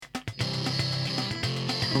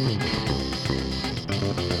Hey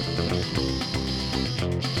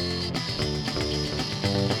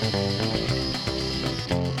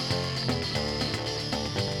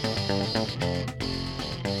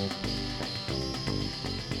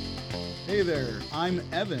there, I'm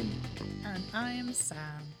Evan. And I'm Sam.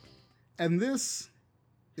 And this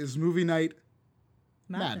is Movie Night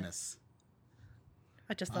Madness.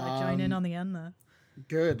 I just thought I'd join in on the end there.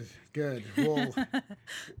 Good. Well,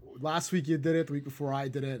 last week you did it, the week before I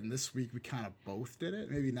did it, and this week we kind of both did it.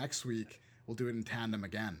 Maybe next week we'll do it in tandem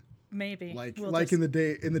again. Maybe. In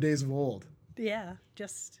the days of old. Yeah,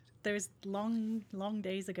 just those long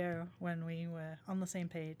days ago when we were on the same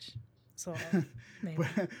page. Sort of, maybe.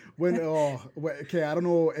 Okay, I don't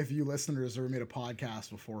know if you listeners ever made a podcast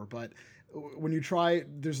before, but when you try,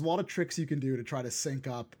 there's a lot of tricks you can do to try to sync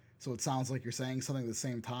up so it sounds like you're saying something at the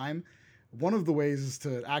same time. One of the ways is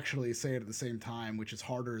to actually say it at the same time, which is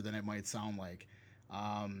harder than it might sound like.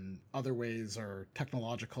 Other ways are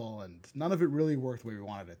technological, and none of it really worked the way we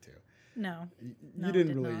wanted it to. No, they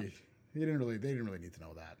didn't really need to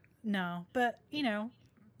know that. No, but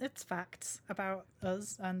it's facts about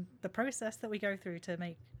us and the process that we go through to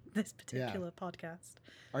make this particular podcast.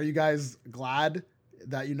 Are you guys glad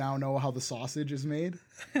that you now know how the sausage is made?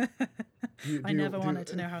 I never wanted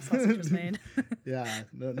to know how sausage was made. Yeah,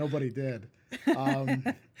 nobody did.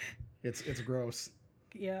 It's gross.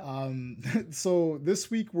 Yeah. So this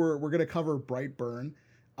week we're gonna cover Brightburn.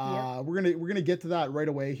 We're gonna get to that right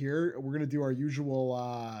away here. We're gonna do our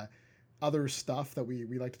usual other stuff that we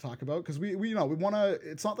like to talk about, because we want to,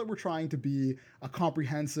 it's not that we're trying to be a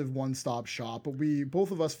comprehensive one-stop shop, but we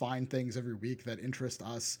both of us find things every week that interest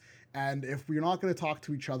us, and if we're not going to talk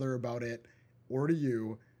to each other about it or to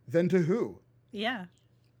you, then to who? Yeah,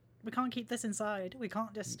 we can't keep this inside. We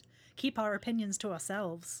can't just keep our opinions to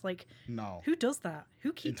ourselves. Like, no, who does that?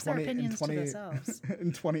 Who keeps their opinions to themselves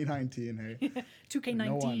in 2019? Hey,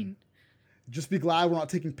 2K19. No, just be glad we're not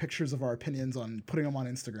taking pictures of our opinions on putting them on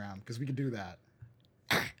Instagram, because we could do that.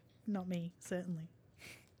 Not me, certainly.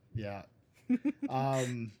 Yeah.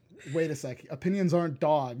 Wait a sec. Opinions aren't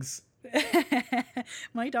dogs.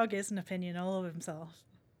 My dog is an opinion all of himself.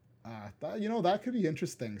 That could be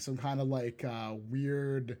interesting. Some kind of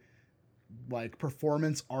weird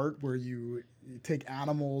performance art where you take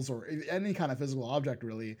animals or any kind of physical object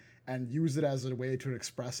really and use it as a way to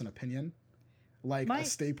express an opinion. A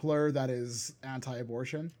stapler that is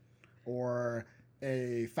anti-abortion, or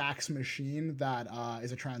a fax machine that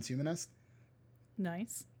is a transhumanist.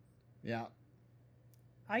 Nice. Yeah.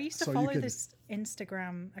 I used to follow this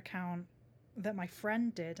Instagram account that my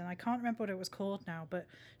friend did, and I can't remember what it was called now, but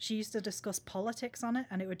she used to discuss politics on it,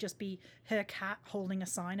 and it would just be her cat holding a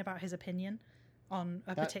sign about his opinion on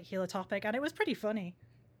a particular topic, and it was pretty funny.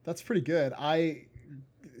 That's pretty good.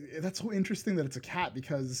 That's so interesting that it's a cat,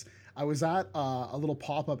 because I was at a little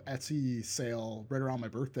pop-up Etsy sale right around my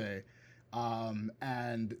birthday,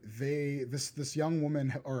 and this young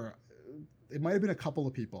woman, or it might have been a couple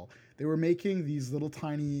of people, they were making these little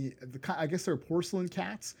tiny, I guess they're porcelain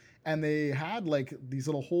cats, and they had these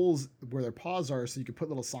little holes where their paws are so you could put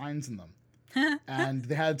little signs in them. And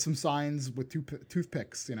they had some signs with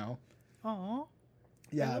toothpicks, Aww.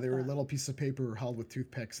 Yeah, they were a little piece of paper held with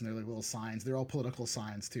toothpicks, and they're little signs. They're all political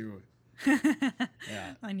signs too.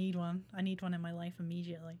 Yeah. I need one in my life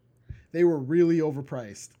immediately. They were really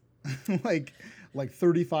overpriced. like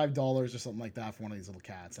 $35 or something like that for one of these little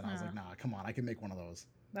cats. And I was like, nah, come on, I can make one of those.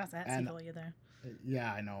 That's Etsy for you there.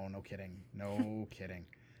 Yeah, I know, no kidding. No kidding.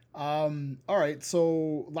 All right,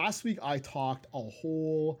 so last week I talked a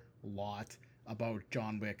whole lot about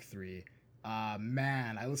John Wick 3.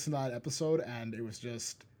 Man, I listened to that episode and it was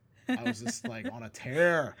just, I was just on a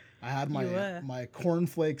tear. I had my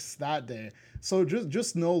cornflakes that day. So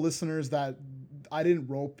just know, listeners, that I didn't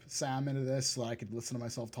rope Sam into this so that I could listen to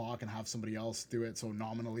myself talk and have somebody else do it. So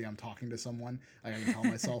nominally I'm talking to someone. I can tell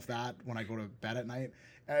myself that when I go to bed at night.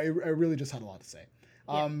 I really just had a lot to say.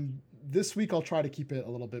 Yeah. This week I'll try to keep it a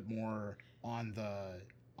little bit more on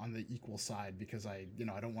the equal side, because I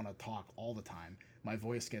don't want to talk all the time. My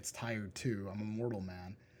voice gets tired too. I'm a mortal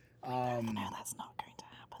man. No, that's not going to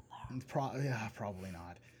happen though. Probably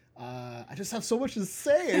not. I just have so much to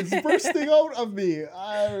say. It's bursting out of me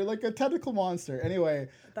like a tentacle monster. Anyway.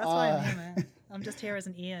 That's why I'm here, man. I'm just here as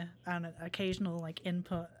an ear and an occasional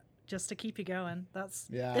input just to keep you going.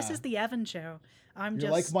 This is the Evan show.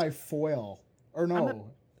 You're like my foil. Or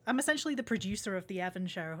no. I'm essentially the producer of the Evan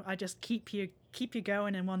show. I just keep you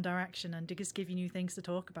going in one direction and just give you new things to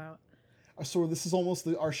talk about. So this is almost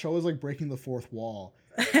our show is like breaking the fourth wall.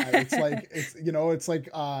 It's like it's like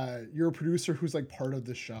you're a producer who's like part of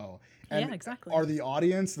the show. And yeah, exactly. Are the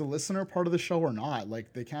audience, the listener, part of the show or not?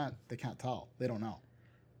 Like they can't tell. They don't know.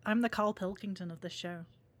 I'm the Carl Pilkington of this show.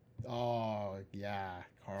 Oh yeah,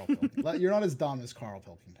 Carl Pilkington. You're not as dumb as Carl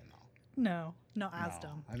Pilkington, though. No, not as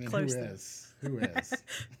dumb. I mean, close who is? Who is?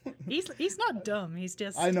 he's not dumb. He's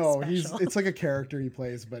just. I know special. it's like a character he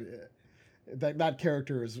plays, but that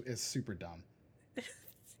character is super dumb.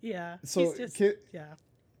 Yeah. So yeah.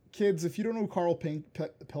 Kids, if you don't know who Carl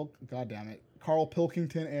Carl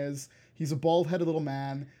Pilkington is, he's a bald-headed little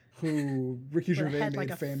man who Ricky Gervais made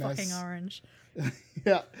like famous. Fucking orange.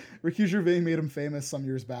 Yeah, Ricky Gervais made him famous some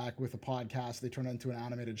years back with a podcast. They turned it into an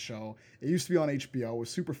animated show. It used to be on HBO. It was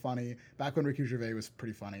super funny back when Ricky Gervais was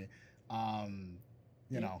pretty funny.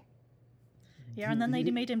 You know. Yeah, and then they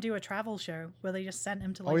made him do a travel show where they just sent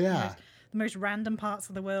him to the most random parts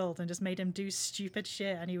of the world and just made him do stupid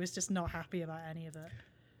shit, and he was just not happy about any of it.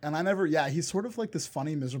 And he's sort of like this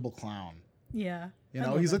funny, miserable clown. Yeah. You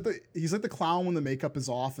know, he's like the clown when the makeup is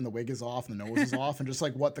off and the wig is off and the nose is off, and just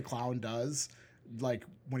like what the clown does, like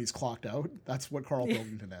when he's clocked out. That's what Carl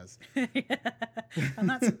Pilkington is. Yeah. And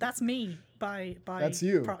that's me by that's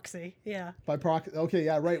you. Proxy. Yeah. By proxy. Okay,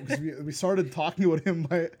 yeah, right. Because we started talking about him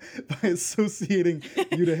by associating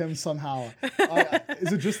you to him somehow.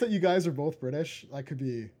 Is it just that you guys are both British? That could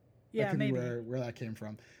be. Yeah, that could maybe. be where that came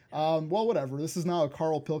from. Well, whatever. This is now a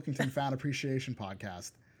Carl Pilkington fan appreciation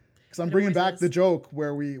podcast. Because I'm bringing back the joke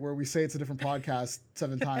where we say it's a different podcast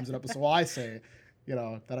 7 times an episode. Well, I say,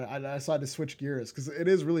 that I decided to switch gears because it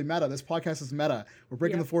is really meta. This podcast is meta. We're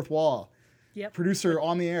breaking the fourth wall. Yep. Producer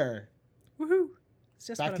on the air. Woohoo! It's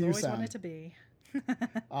just Back what to I've you, always Sam. wanted to be.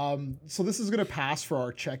 So this is going to pass for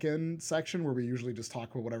our check-in section where we usually just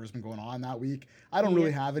talk about whatever's been going on that week. I don't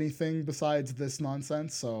really have anything besides this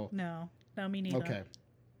nonsense, so... No, me neither. Okay.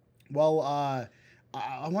 Well,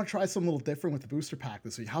 I want to try something a little different with the booster pack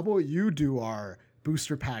this week. How about you do our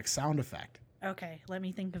booster pack sound effect? Okay, let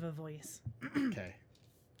me think of a voice. Okay.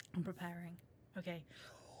 I'm preparing. Okay.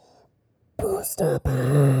 Booster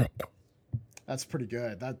pack. That's pretty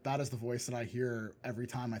good. That is the voice that I hear every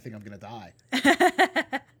time I think I'm going to die.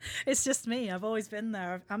 It's just me. I've always been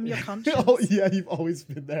there. I'm your conscience. Oh, yeah, you've always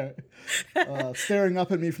been there. Staring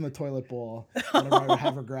up at me from the toilet bowl whenever I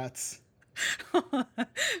have regrets.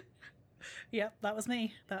 Yep, that was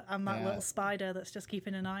me. I'm that little spider that's just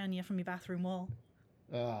keeping an eye on you from your bathroom wall.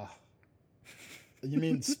 You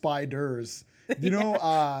mean spiders.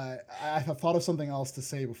 I thought of something else to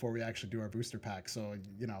say before we actually do our booster pack, so,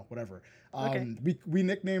 whatever. Okay. We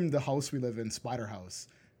nicknamed the house we live in Spider House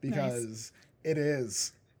because it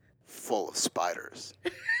is full of spiders.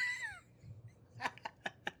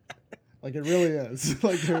 Like, it really is.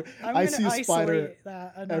 Like, I see a spider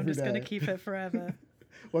that, and every I'm just day. going to keep it forever.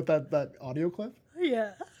 What, that audio clip?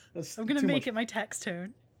 Yeah. That's I'm going to make it my text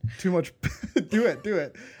tone. Too much. Do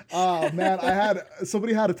it. Oh, man,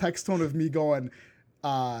 somebody had a text tone of me going,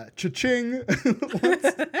 cha-ching.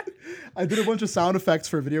 I did a bunch of sound effects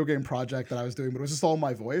for a video game project that I was doing, but it was just all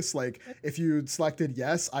my voice. Like, if you selected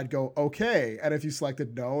yes, I'd go, okay. And if you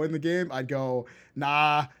selected no in the game, I'd go,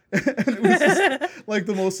 nah. And it was just like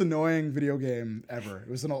the most annoying video game ever. It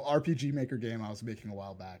was an RPG Maker game I was making a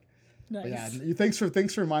while back. Nice. But yeah, thanks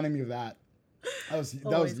for reminding me of that. That was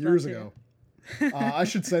years ago. I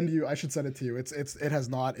should send it to you. It has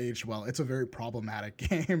not aged well. It's a very problematic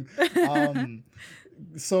game.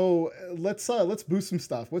 So let's boost some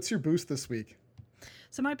stuff. What's your boost this week?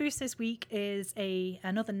 So my boost this week is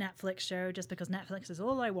another Netflix show, just because Netflix is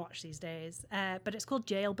all I watch these days. But it's called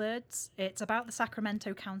Jailbirds. It's about the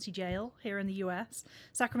Sacramento County Jail here in the US.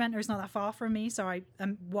 Sacramento is not that far from me, so I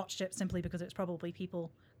watched it simply because it's probably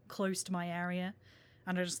people close to my area,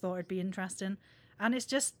 and I just thought it'd be interesting. And it's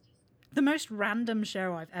just the most random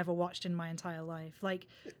show I've ever watched in my entire life. Like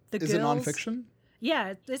Is it nonfiction?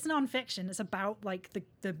 Yeah, it's nonfiction. It's about like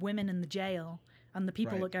the women in the jail and the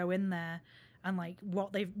people that go in there and like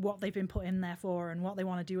what they've been put in there for and what they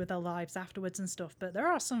want to do with their lives afterwards and stuff. But there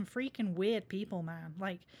are some freaking weird people, man.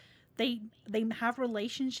 Like they have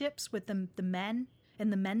relationships with the men in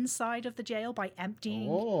the men's side of the jail by emptying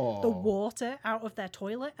the water out of their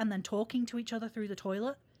toilet and then talking to each other through the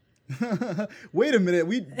toilet. Wait a minute.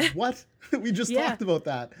 We just talked about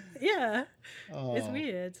that. Yeah. It's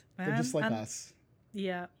weird, man. They're just like us.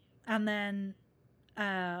 Yeah. And then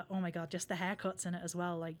oh my god, just the haircuts in it as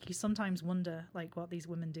well. Like you sometimes wonder like what these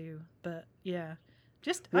women do. But yeah.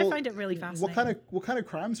 I find it really fascinating. What kind of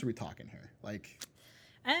crimes are we talking here? Like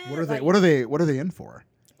what are they in for?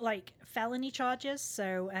 like felony charges.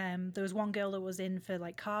 So there was one girl that was in for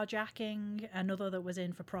like carjacking, another that was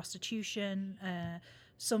in for prostitution,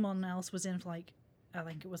 someone else was in for like, I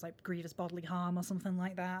think it was like grievous bodily harm or something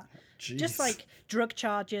like that. Jeez. Just like drug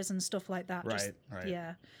charges and stuff like that. Right.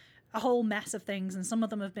 Yeah, a whole mess of things, and some of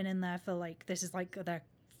them have been in there for like, this is like their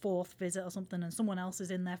 4th visit or something, and someone else is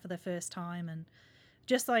in there for their first time, and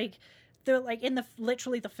just like they're like in the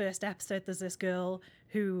literally the first episode, there's this girl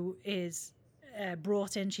who is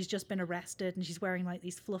brought in. She's just been arrested, and she's wearing like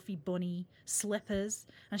these fluffy bunny slippers,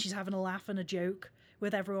 and she's having a laugh and a joke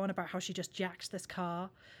with everyone about how she just jacked this car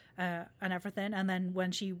and everything. And then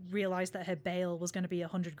when she realized that her bail was going to be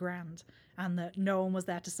 $100,000 and that no one was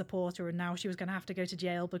there to support her, and now she was going to have to go to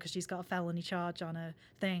jail because she's got a felony charge on her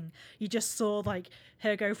thing, you just saw like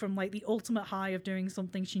her go from like the ultimate high of doing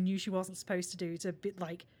something she knew she wasn't supposed to do to be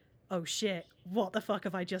like, oh shit, what the fuck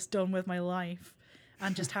have I just done with my life?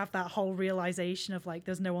 And just have that whole realization of like,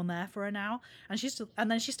 there's no one there for her now. And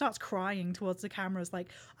then she starts crying towards the cameras like,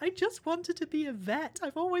 I just wanted to be a vet.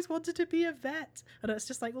 I've always wanted to be a vet. And it's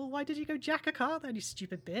just like, well, why did you go jack a car then, you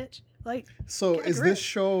stupid bitch? Like, so is this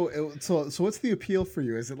show, so what's the appeal for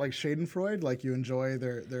you? Is it like Schadenfreude? Like you enjoy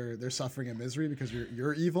their suffering and misery because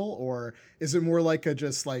you're evil? Or is it more like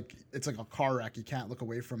it's like a car wreck, you can't look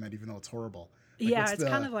away from it even though it's horrible? Like, yeah, it's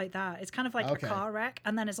kind of like that. It's kind of like a car wreck.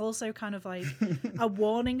 And then it's also kind of like a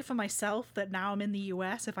warning for myself that now I'm in the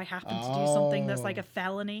US. If I happen to do something that's like a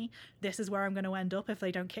felony, this is where I'm going to end up if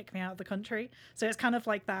they don't kick me out of the country. So it's kind of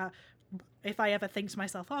like that. If I ever think to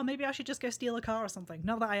myself, oh, maybe I should just go steal a car or something.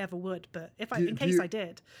 Not that I ever would, but in case I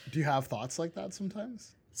did. Do you have thoughts like that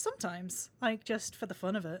sometimes? Sometimes, like just for the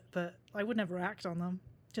fun of it, but I would never act on them.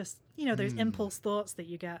 Just, those impulse thoughts that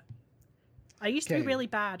you get. I used to be really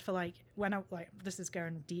bad for like when I like, this is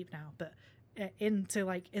going deep now, but into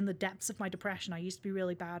like in the depths of my depression, I used to be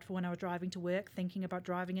really bad for when I was driving to work, thinking about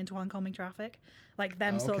driving into oncoming traffic, like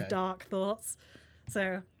them sort of dark thoughts.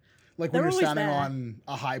 So like when you're standing on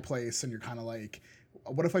a high place and you're kind of like,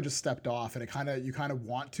 what if I just stepped off? And you kind of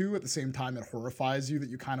want to, at the same time it horrifies you that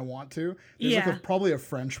you kind of want to. There's like probably a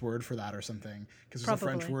French word for that or something, because there's a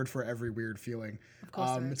French word for every weird feeling. Of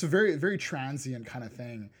course it's a very, very transient kind of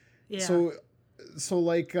thing. Yeah. So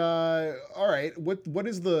like, all right, what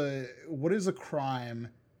is a crime?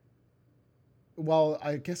 Well,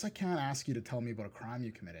 I guess I can't ask you to tell me about a crime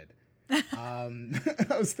you committed. I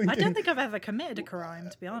was thinking, I don't think I've ever committed a crime,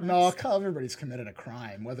 to be honest. No, everybody's committed a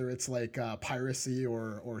crime, whether it's like piracy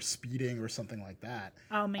or speeding or something like that.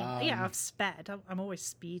 I mean, yeah, I've sped. I'm always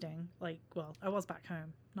speeding. Like, well, I was back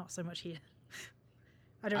home, not so much here.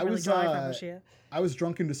 I don't really drive that much here. I was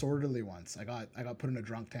drunk and disorderly once. I got put in a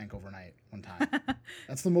drunk tank overnight one time.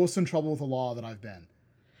 That's the most in trouble with the law that I've been.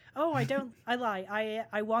 Oh, I lie.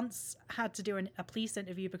 I once had to do a police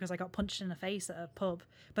interview because I got punched in the face at a pub.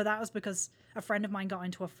 But that was because a friend of mine got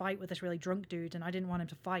into a fight with this really drunk dude and I didn't want him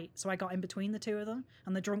to fight. So I got in between the two of them.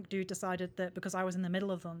 And the drunk dude decided that because I was in the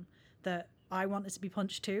middle of them, that I wanted to be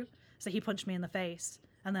punched too. So he punched me in the face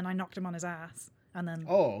and then I knocked him on his ass. And then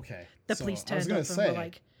the police turned up and were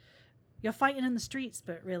like, you're fighting in the streets.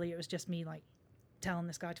 But really, it was just me like telling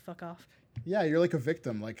this guy to fuck off. Yeah, you're like a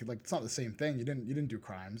victim. Like it's not the same thing. You didn't do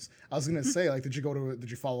crimes. I was gonna say, like, did you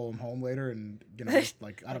follow him home later and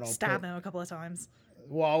like I don't know, stab him a couple of times.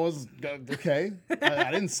 Well, I was okay.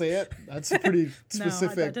 I didn't say it. That's pretty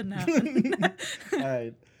specific. No, that didn't happen. All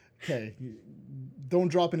right. Okay. Don't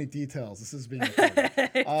drop any details. This is being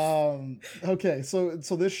recorded. Okay, so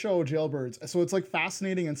this show, Jailbirds, so it's like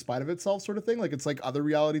fascinating in spite of itself sort of thing. Like it's like other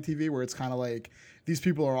reality TV where it's kind of like these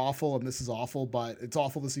people are awful and this is awful, but it's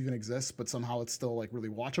awful this even exists, but somehow it's still like really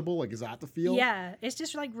watchable. Like, is that the feel? Yeah, it's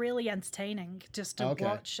just like really entertaining just to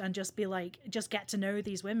watch and just be like, just get to know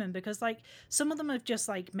these women, because like some of them have just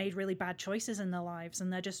like made really bad choices in their lives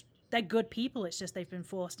and they're good people. It's just they've been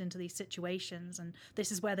forced into these situations and this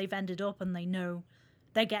is where they've ended up and they know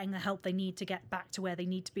they're getting the help they need to get back to where they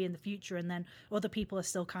need to be in the future. And then other people are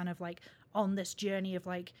still kind of like on this journey of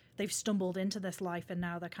like, they've stumbled into this life and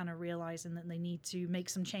now they're kind of realizing that they need to make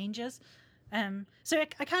some changes. So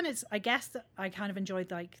I guess that I kind of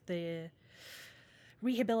enjoyed like the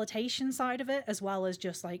rehabilitation side of it, as well as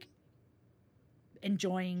just like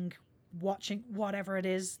enjoying watching whatever it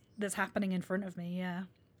is that's happening in front of me. Yeah.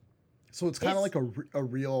 So it's kind of like a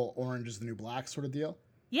real Orange is the New Black sort of deal?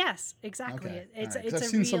 Yes, exactly. Okay. It's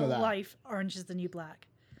I've a real life Orange is the New Black.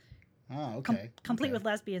 Oh, okay. Complete with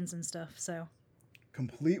lesbians and stuff, so.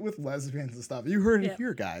 Complete with lesbians and stuff. You heard it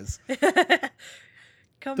here, guys.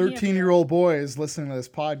 13-year-old 13-year-old boys listening to this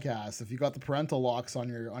podcast, if you got the parental locks on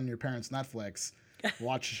your parents' Netflix,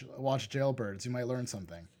 watch Jailbirds. You might learn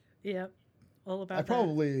something. Yep. all about. I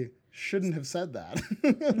probably shouldn't have said that,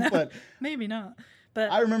 but maybe not.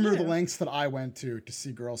 But I remember the lengths that I went to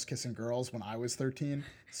see girls kissing girls when I was 13.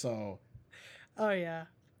 So, oh yeah,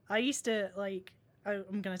 I used to like.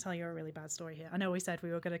 I'm going to tell you a really bad story here. I know we said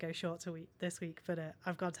we were going to go short this week, but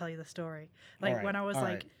I've got to tell you the story. Like when I was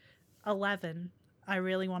 11, I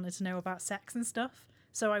really wanted to know about sex and stuff.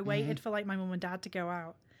 So I waited for like my mum and dad to go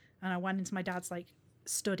out, and I went into my dad's like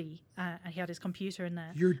study, and he had his computer in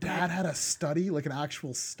there. Your dad had a study, like an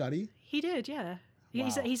actual study? He did, yeah.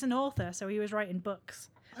 Wow. He's an author, so he was writing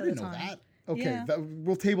books. I didn't know that. Okay, yeah.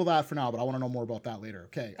 We'll table that for now, but I want to know more about that later.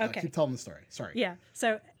 Okay, keep telling the story. Sorry. Yeah,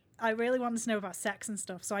 so I really wanted to know about sex and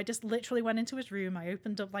stuff, so I just literally went into his room. I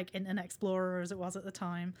opened up like Internet Explorer as it was at the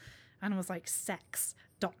time, and was like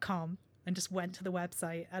sex.com, and just went to the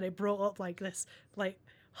website, and it brought up like this like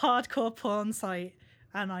hardcore porn site,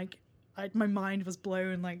 and like my mind was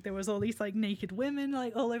blown. Like there was all these like naked women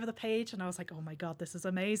like all over the page, and I was like, oh my god, this is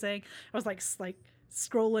amazing. I was like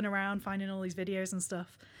scrolling around finding all these videos and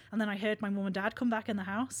stuff, and then I heard my mum and dad come back in the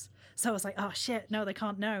house. So I was like, oh shit, no, they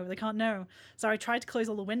can't know. So I tried to close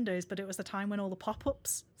all the windows, but it was the time when all the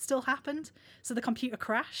pop-ups still happened. So the computer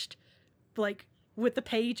crashed, like with the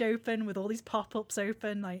page open, with all these pop-ups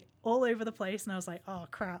open, like all over the place. And I was like, oh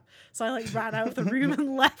crap. So I like ran out of the room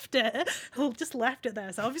and left it. Just left it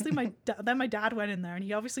there. So obviously then my dad went in there, and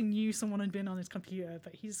he obviously knew someone had been on his computer,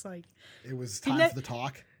 but he's like... It was time for the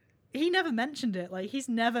talk. He never mentioned it. Like he's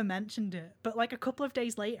never mentioned it. But like a couple of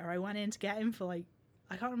days later, I went in to get him for like...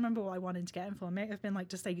 I can't remember what I wanted to get him for. It may have been like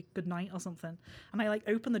to say goodnight or something. And I like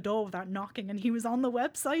opened the door without knocking, and he was on the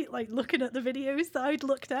website like looking at the videos that I'd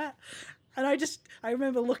looked at. And I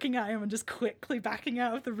remember looking at him and just quickly backing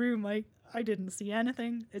out of the room like, I didn't see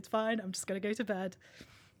anything. It's fine. I'm just going to go to bed.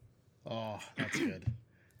 Oh, that's good.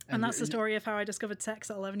 And that's the story of how I discovered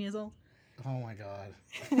sex at 11 years old. Oh my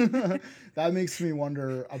God. That makes me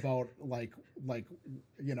wonder about like,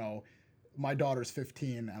 you know, my daughter's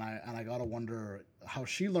 15, and I gotta wonder how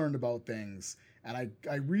she learned about things, and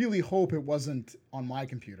I really hope it wasn't on my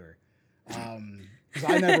computer, because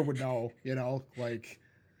I never would know, you know, like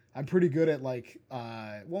I'm pretty good at like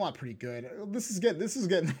well, not pretty good, this is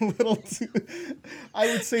getting a little too I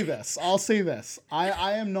would say this, I'll say this,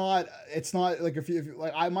 I am not, it's not like if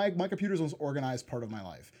like my computer's the most organized part of my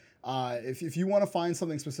life. If you want to find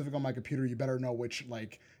something specific on my computer, you better know which,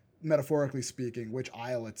 like metaphorically speaking, which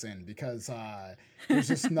aisle it's in, because there's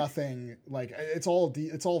just nothing, like it's all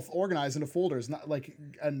organized into folders, not like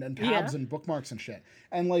and tabs and bookmarks and shit.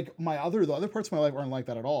 And like the other parts of my life aren't like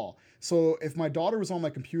that at all. So if my daughter was on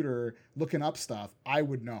my computer looking up stuff, I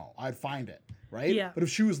would know, I'd find it, right? Yeah. But if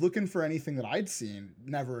she was looking for anything that I'd seen,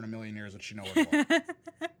 never in a million years would she know what it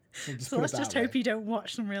was. So let's just hope you don't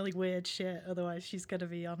watch some really weird shit, otherwise she's gonna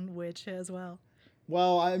be on weird shit as well.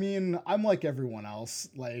 Well, I mean, I'm like everyone else.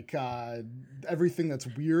 Like, everything that's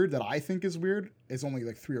weird that I think is weird is only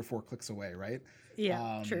like 3 or 4 clicks away, right?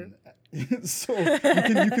 Yeah, true. So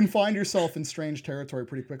you can find yourself in strange territory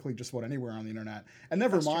pretty quickly just about anywhere on the internet. And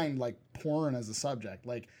never mind like porn as a subject,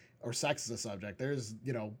 like, or sex as a subject. There's,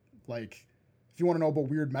 you know, like, if you want to know about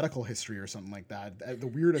weird medical history or something like that, the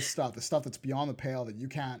weirdest stuff, the stuff that's beyond the pale that you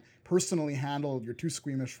can't personally handle, you're too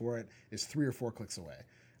squeamish for it, is 3 or 4 clicks away.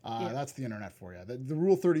 That's the internet for you. The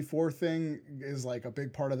Rule 34 thing is like a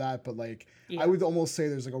big part of that, but like I would almost say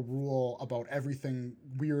there's like a rule about everything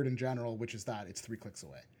weird in general, which is that it's 3 clicks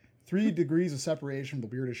away. 3 degrees of separation from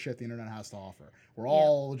the weirdest shit the internet has to offer. We're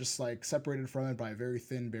all just like separated from it by a very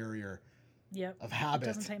thin barrier of habit.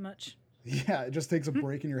 It doesn't take much. Yeah, it just takes a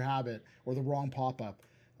break in your habit or the wrong pop-up.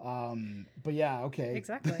 But yeah, okay.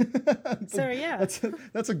 Exactly. So yeah,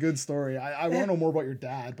 that's a good story. I want to know more about your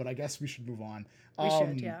dad, but I guess we should move on. We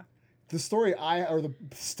should, yeah.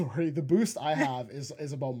 The boost I have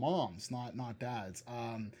is about moms, not dads.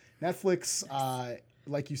 Netflix,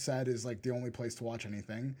 like you said, is like the only place to watch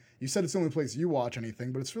anything. You said it's the only place you watch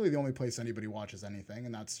anything, but it's really the only place anybody watches anything,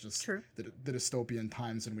 and that's just the dystopian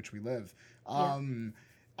times in which we live.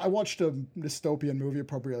 I watched a dystopian movie,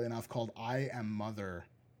 appropriately enough, called I Am Mother.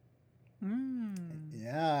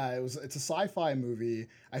 Yeah, it's a sci-fi movie.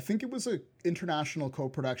 I think it was an international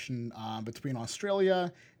co-production between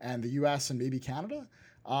Australia and the US and maybe Canada.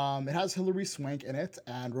 It has Hilary Swank in it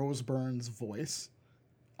and Rose Byrne's voice.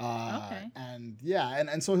 And yeah,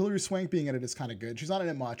 and so Hilary Swank being in it is kind of good. She's not in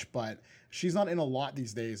it much, but she's not in a lot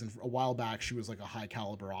these days. And a while back, she was like a high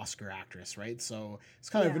caliber Oscar actress, right? So it's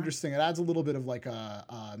kind of interesting. It adds a little bit of like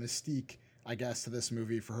a mystique, I guess, to this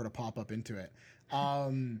movie for her to pop up into it.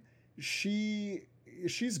 She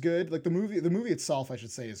she's good. Like the movie itself, I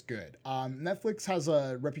should say, is good. Netflix has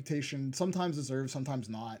a reputation, sometimes deserved, sometimes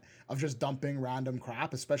not, of just dumping random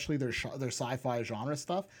crap, especially their sci-fi genre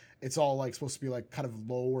stuff. It's all like supposed to be like kind of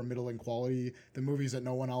low or middling quality, the movies that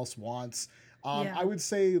no one else wants. I would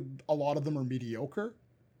say a lot of them are mediocre,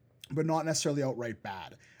 but not necessarily outright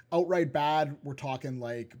bad. Outright bad, we're talking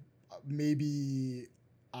like maybe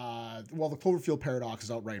well, the Cloverfield Paradox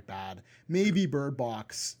is outright bad. Maybe Bird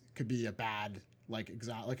Box could be a bad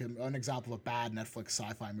an example of a bad Netflix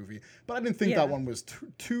sci-fi movie, but I didn't think that one was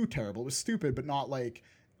too terrible. It was stupid, but not like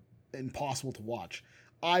impossible to watch.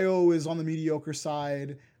 IO is on the mediocre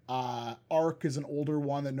side. Arc is an older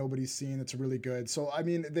one that nobody's seen. It's really good. So I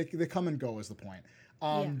mean, they come and go is the point.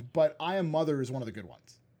 But I Am Mother is one of the good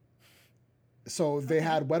ones. So they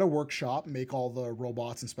had Weta Workshop make all the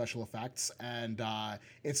robots and special effects, and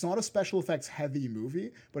it's not a special effects heavy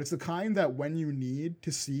movie, but it's the kind that when you need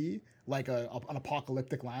to see like an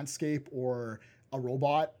apocalyptic landscape or a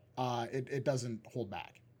robot, it doesn't hold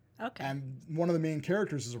back. Okay. And one of the main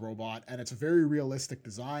characters is a robot, and it's a very realistic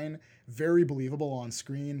design, very believable on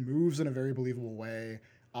screen, moves in a very believable way.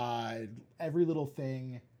 Every little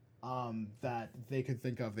thing that they could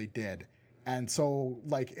think of, they did. And so,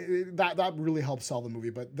 like, that really helps sell the movie.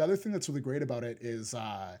 But the other thing that's really great about it is,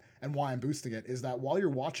 and why I'm boosting it, is that while you're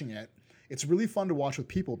watching it, it's really fun to watch with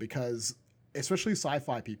people because, especially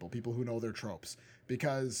sci-fi people who know their tropes,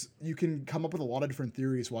 because you can come up with a lot of different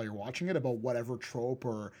theories while you're watching it about whatever trope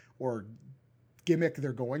or gimmick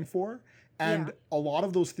they're going for. And a lot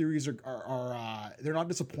of those theories are they're not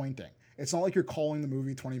disappointing. It's not like you're calling the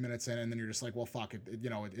movie 20 minutes in and then you're just like, well, fuck it.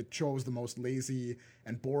 It chose the most lazy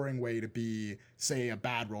and boring way to be, say, a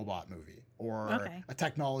bad robot movie or a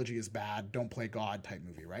technology is bad, don't play God type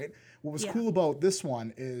movie, right? What was cool about this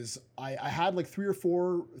one is I had like 3 or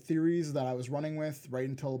 4 theories that I was running with right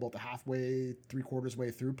until about the halfway, 3/4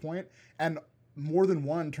 way through point. And more than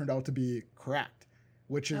one turned out to be correct,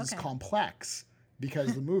 which is complex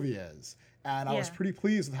because the movie is. And I was pretty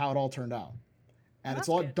pleased with how it all turned out. And it's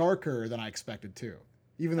a lot darker than I expected too,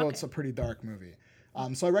 even though it's a pretty dark movie.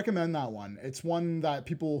 So I recommend that one. It's one that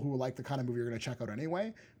people who like the kind of movie are going to check out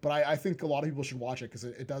anyway. But I think a lot of people should watch it because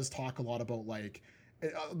it does talk a lot about like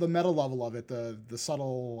the meta level of it, the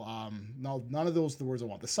subtle, no, none of those are the words I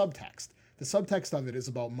want, the subtext. The subtext of it is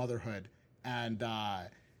about motherhood and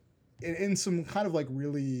in some kind of like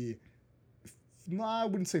really, I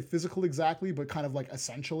wouldn't say physical exactly, but kind of like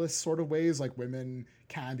essentialist sort of ways, like women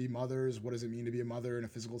can be mothers. What does it mean to be a mother in a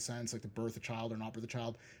physical sense, like to birth a child or not birth a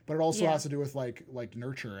child? But it also has to do with like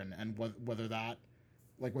nurture and whether that,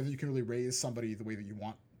 like whether you can really raise somebody the way that you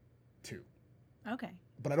want to. Okay.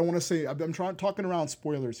 But I don't want to say, I'm talking around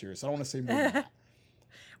spoilers here, so I don't want to say more than that.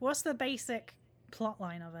 What's the basic plot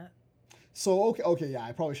line of it? So, okay, yeah,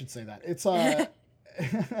 I probably should say that. It's so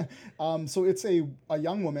it's a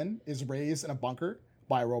young woman is raised in a bunker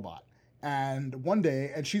by a robot. And one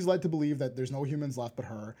day, and she's led to believe that there's no humans left but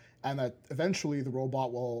her, and that eventually the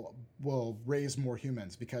robot will raise more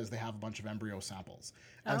humans because they have a bunch of embryo samples.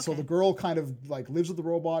 And so the girl kind of like lives with the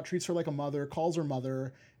robot, treats her like a mother, calls her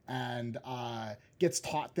mother, and gets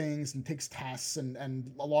taught things and takes tests,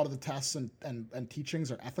 and a lot of the tests and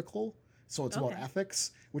teachings are ethical. So it's about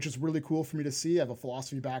ethics, which is really cool for me to see. I have a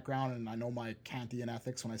philosophy background, and I know my Kantian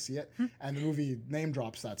ethics when I see it. And the movie name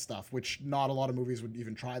drops that stuff, which not a lot of movies would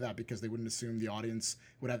even try that because they wouldn't assume the audience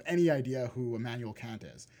would have any idea who Immanuel Kant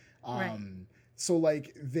is. So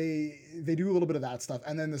like they do a little bit of that stuff,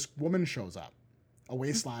 and then this woman shows up, a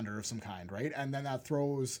wastelander of some kind, right? And then that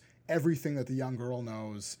throws everything that the young girl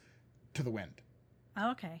knows to the wind.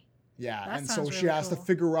 Okay. Yeah, that and so she has to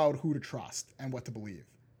figure out who to trust and what to believe.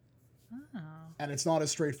 Oh. And it's not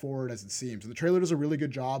as straightforward as it seems. And the trailer does a really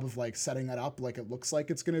good job of like setting it up like it looks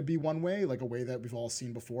like it's going to be one way, like a way that we've all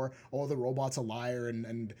seen before. Oh, the robot's a liar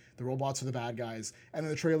and the robots are the bad guys. And then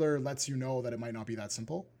the trailer lets you know that it might not be that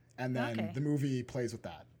simple. And then the movie plays with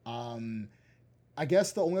that. I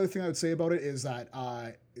guess the only other thing I would say about it is that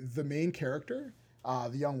the main character,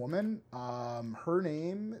 the young woman, her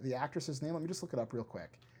name, the actress's name, let me just look it up real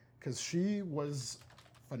quick because she was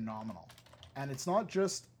phenomenal. And it's not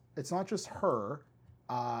just her.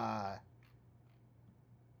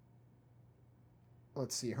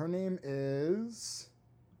 Let's see. Her name is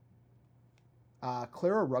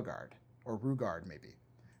Clara Ruggard, or Rugard, maybe.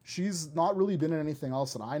 She's not really been in anything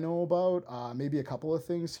else that I know about. Maybe a couple of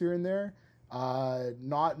things here and there.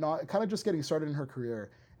 Not kind of just getting started in her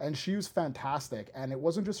career. And she was fantastic. And it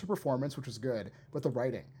wasn't just her performance, which was good, but the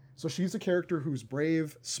writing. So she's a character who's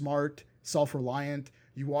brave, smart, self-reliant.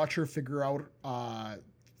 You watch her figure out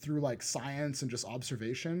through like science and just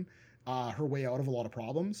observation, her way out of a lot of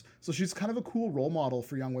problems. So she's kind of a cool role model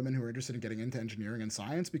for young women who are interested in getting into engineering and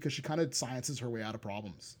science, because she kind of sciences her way out of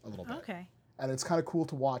problems a little bit. Okay. And it's kind of cool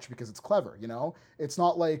to watch because it's clever, you know? It's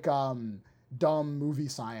not like dumb movie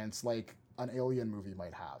science like an Alien movie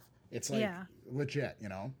might have. It's like legit, you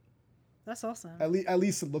know? That's awesome. At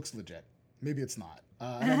least it looks legit. Maybe it's not.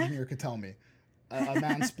 An engineer could tell me. A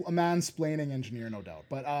mansplaining engineer, no doubt.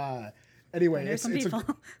 But anyway, it's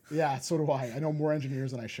yeah, so do I. I know more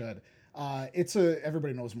engineers than I should.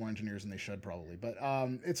 Everybody knows more engineers than they should probably, but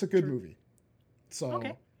it's a good movie. So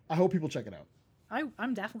I hope people check it out.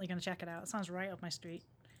 I'm definitely gonna check it out. It sounds right up my street.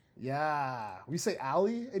 Yeah, we say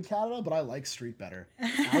alley in Canada, but I like street better.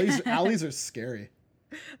 Alleys are scary.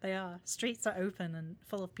 They are. Streets are open and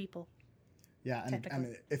full of people. Yeah,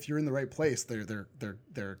 and if you're in the right place,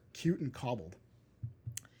 they're cute and cobbled.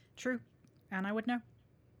 True, and I would know.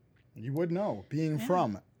 You would know, being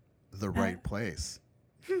from the right place.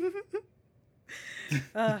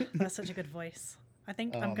 That's such a good voice. I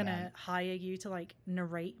think I'm gonna hire you to like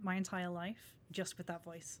narrate my entire life just with that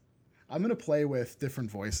voice. I'm gonna play with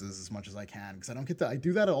different voices as much as I can, because I don't get that. I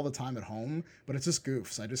do that all the time at home, but it's just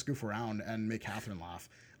goofs. I just goof around and make Catherine laugh.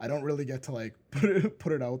 I don't really get to like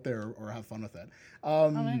put it out there or have fun with it.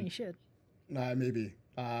 Oh man, you should. Maybe.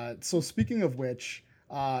 So speaking of which,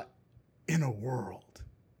 in a world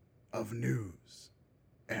of news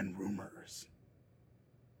and rumors,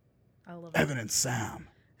 I love Evan and Sam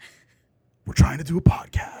were trying to do a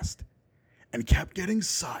podcast and kept getting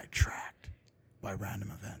sidetracked by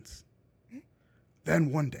random events.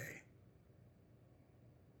 Then one day,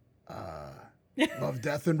 Love,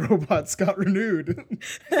 Death, and Robots got renewed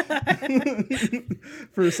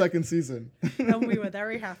for a second season. And we were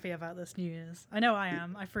very happy about this news. I know I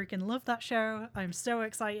am. I freaking love that show. I'm so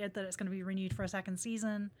excited that it's going to be renewed for a second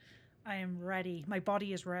season. I am ready. My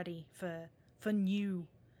body is ready for new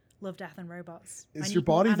Love, Death, and Robots. Is your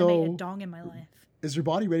body though? Dong in my life. Is your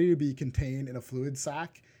body ready to be contained in a fluid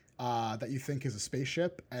sac that you think is a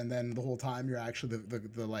spaceship, and then the whole time you're actually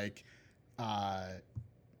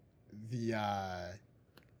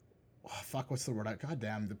what's the word? God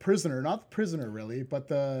damn, the prisoner, not the prisoner really, but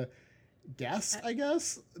the guest, I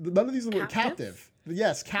guess. None of these are the word. Captive.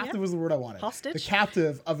 Yes, captive was the word I wanted. Hostage. The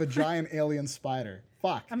captive of a giant alien spider.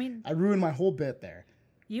 Fuck. I mean, I ruined my whole bit there.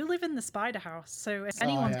 You live in the spider house, so if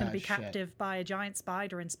anyone's going to be captive by a giant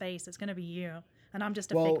spider in space, it's going to be you. And I'm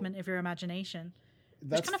just a figment of your imagination.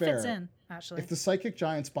 That's which kind fair. of fits in, actually. If the psychic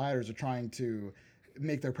giant spiders are trying to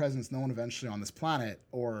make their presence known eventually on this planet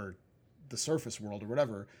or the surface world or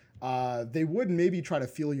whatever, they would maybe try to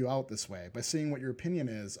feel you out this way by seeing what your opinion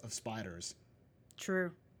is of spiders.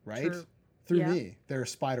 True. Right? True. Through me, their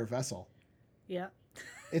spider vessel. Yeah.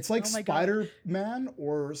 It's like Spider-Man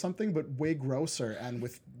or something, but way grosser and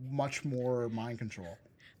with much more mind control.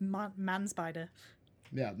 Man spider.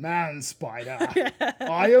 Yeah, man spider.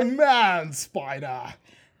 I am man spider.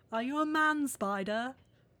 Are you a man spider?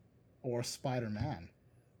 Or Spider-Man.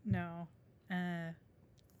 No.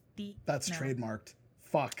 That's trademarked.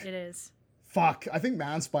 Fuck. It is. Fuck. I think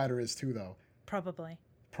man spider is too, though. Probably.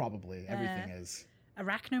 Everything is.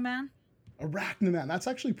 Arachnoman? Arachnoman. That's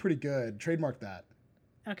actually pretty good. Trademark that.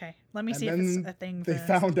 Okay. Let me see if it's a thing first. They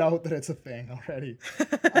found out that it's a thing already.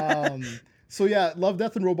 So yeah, Love,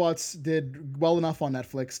 Death, and Robots did well enough on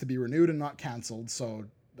Netflix to be renewed and not canceled. So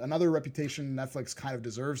another reputation Netflix kind of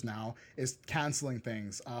deserves now is canceling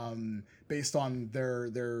things based on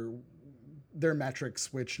their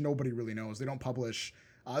metrics, which nobody really knows. They don't publish.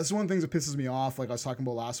 This is one of the things that pisses me off. Like I was talking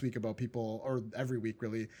about last week about people, or every week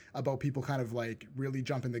really, about people kind of like really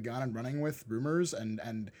jumping the gun and running with rumors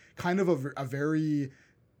and kind of a very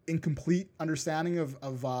incomplete understanding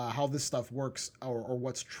of how this stuff works or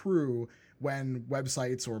what's true when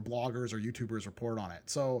websites or bloggers or YouTubers report on it.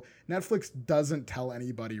 So Netflix doesn't tell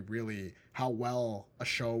anybody really how well a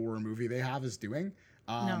show or a movie they have is doing.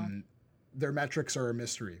 No. Their metrics are a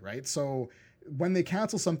mystery, right? So when they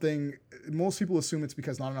cancel something, most people assume it's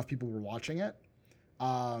because not enough people were watching it.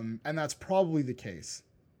 And that's probably the case.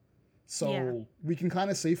 So we can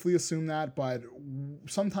kind of safely assume that, but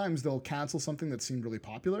sometimes they'll cancel something that seemed really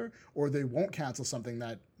popular, or they won't cancel something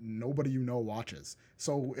that nobody watches.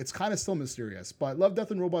 So it's kind of still mysterious. But Love,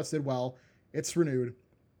 Death, and Robots did well. It's renewed.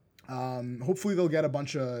 Hopefully they'll get a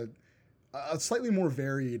bunch of slightly more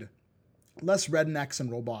varied, less rednecks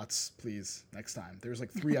and robots, please, next time. There's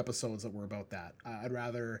like 3 episodes that were about that. I'd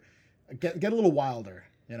rather get a little wilder,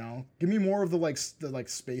 you know? Give me more of the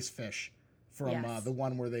space fish from the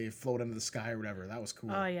one where they float into the sky or whatever. That was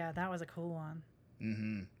cool. Oh yeah, that was a cool one.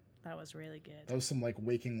 Mm-hmm. That was really good. That was some like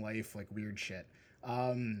waking life, like weird shit.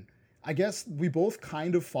 I guess we both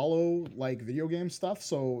kind of follow like video game stuff.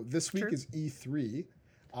 So this week True. is E3.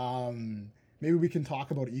 Maybe we can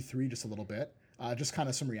talk about E3 just a little bit. Just kind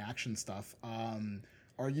of some reaction stuff.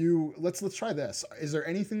 Are you? Let's try this. Is there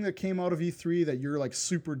anything that came out of E3 that you're like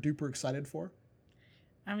super duper excited for?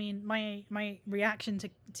 I mean, my reaction to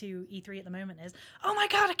E3 at the moment is, oh my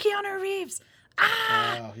god, a Keanu Reeves!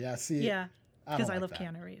 Ah! Yeah. See. Yeah, because I like love that.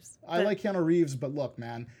 Keanu Reeves. I like Keanu Reeves, but look,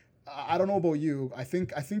 man, I don't know about you. I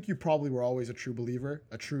think you probably were always a true believer,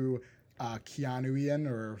 a true Keanuian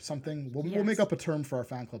or something. We'll make up a term for our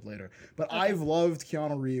fan club later. But okay. I've loved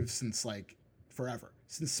Keanu Reeves since like forever,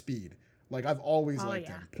 since Speed. Like I've always liked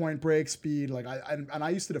him. Point Break, Speed. Like I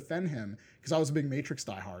used to defend him because I was a big Matrix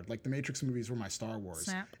diehard. Like the Matrix movies were my Star Wars.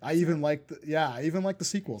 I even liked the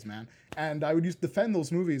sequels, man. And I would used to defend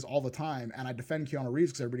those movies all the time. And I defend Keanu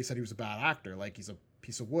Reeves because everybody said he was a bad actor, like he's a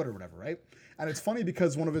piece of wood or whatever, right? And it's funny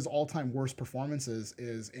because one of his all-time worst performances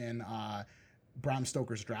is in Bram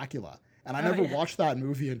Stoker's Dracula, and I never watched that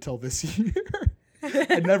movie until this year.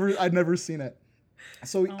 I'd never seen it.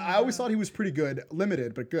 So I always thought he was pretty good,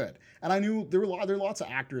 limited but good. And I knew there are lots of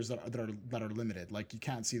actors that are limited. Like you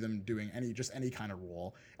can't see them doing any kind of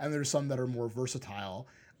role. And there's some that are more versatile.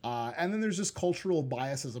 And then there's just cultural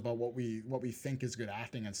biases about what we think is good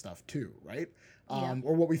acting and stuff too, right?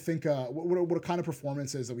 Or what we think what kind of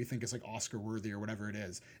performance is that we think is like Oscar worthy or whatever it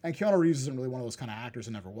is. And Keanu Reeves isn't really one of those kind of actors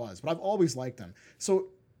and never was. But I've always liked him. So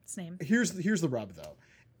same. Here's the rub though.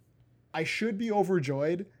 I should be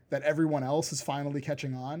overjoyed that everyone else is finally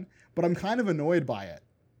catching on, but I'm kind of annoyed by it.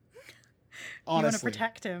 Honestly. Do you want to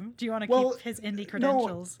protect him? Do you want to keep his indie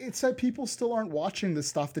credentials? No, it's that people still aren't watching the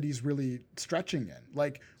stuff that he's really stretching in.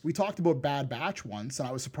 Like, we talked about Bad Batch once, and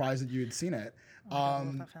I was surprised that you had seen it.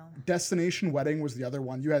 Destination Wedding was the other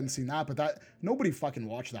one. You hadn't seen that, but nobody fucking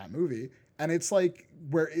watched that movie. And it's like,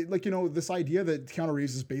 this idea that Keanu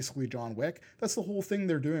Reeves is basically John Wick, that's the whole thing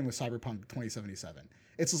they're doing with Cyberpunk 2077.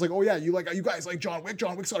 It's just like, oh yeah, you guys like John Wick.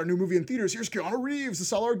 John Wick's got a new movie in theaters. Here's Keanu Reeves to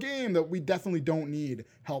sell our game that we definitely don't need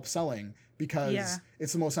help selling because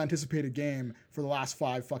it's the most anticipated game for the last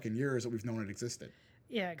 5 fucking years that we've known it existed.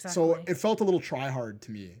 Yeah, exactly. So it felt a little try-hard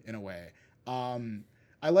to me in a way.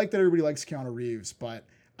 I like that everybody likes Keanu Reeves, but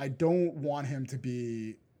I don't want him to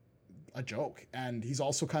be a joke. And he's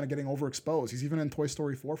also kind of getting overexposed. He's even in Toy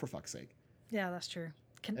Story 4 for fuck's sake. Yeah, that's true.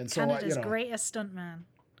 Canada's greatest stuntman.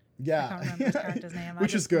 Yeah, I can't remember his character's name.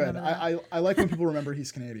 Which is good. I like when people remember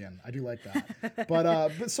he's Canadian. I do like that.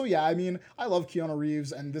 But so yeah, I mean, I love Keanu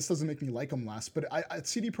Reeves, and this doesn't make me like him less. But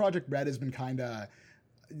CD Projekt Red has been kind of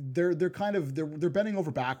they're bending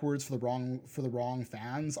over backwards for the wrong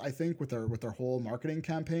fans. I think with their whole marketing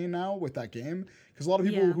campaign now with that game, because a lot of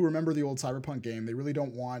people who remember the old Cyberpunk game, they really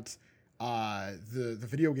don't want the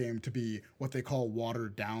video game to be what they call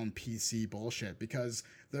watered down PC bullshit, because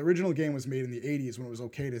the original game was made in the 80s when it was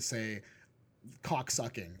okay to say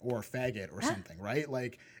cocksucking or faggot or something, right?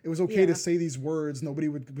 Like it was okay to say these words. Nobody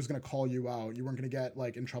was going to call you out. You weren't going to get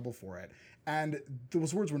like in trouble for it. And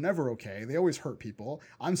those words were never okay. They always hurt people.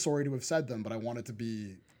 I'm sorry to have said them, but I wanted to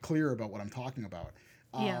be clear about what I'm talking about.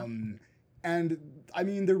 And I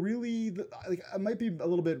mean, they're really, like, it might be a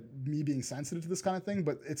little bit me being sensitive to this kind of thing,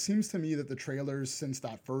 but it seems to me that the trailers since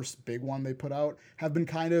that first big one they put out have been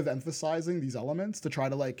kind of emphasizing these elements to try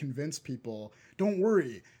to like convince people, don't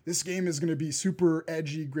worry, this game is going to be super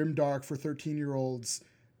edgy, grimdark for 13-year-olds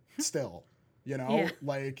still,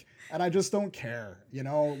 like, and I just don't care,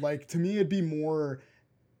 like to me it'd be more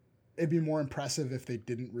impressive if they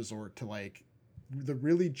didn't resort to like the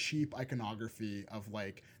really cheap iconography of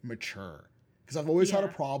like mature, because I've always had a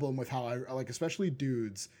problem with how I like, especially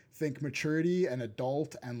dudes think maturity and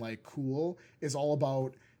adult and like cool is all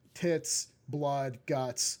about tits, blood,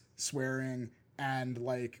 guts, swearing, and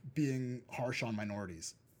like being harsh on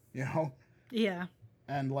minorities,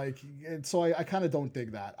 and like, so I kind of don't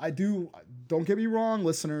dig that. Don't get me wrong,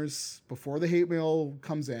 listeners, before the hate mail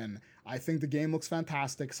comes in, I think the game looks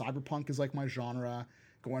fantastic. Cyberpunk is like my genre,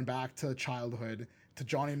 going back to childhood, to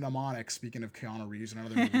Johnny Mnemonic, speaking of Keanu Reeves,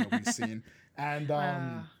 another movie that we've seen. And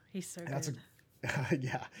he's so good.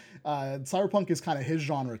 Cyberpunk is kind of his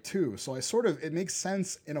genre too. So it makes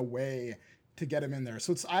sense in a way to get him in there.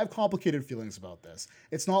 So I have complicated feelings about this.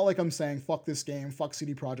 It's not like I'm saying, fuck this game, fuck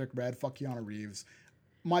CD Projekt Red, fuck Keanu Reeves.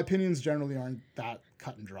 My opinions generally aren't that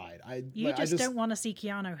cut and dried. You just don't want to see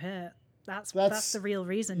Keanu hurt. That's the real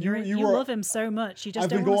reason. You love him so much. You just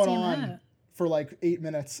don't want to see him hurt. For like 8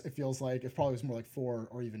 minutes, it feels like. It probably was more like 4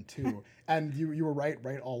 or even 2. And you were right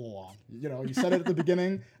all along. You said it at the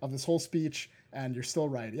beginning of this whole speech, and you're still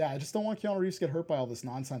right. Yeah, I just don't want Keanu Reeves to get hurt by all this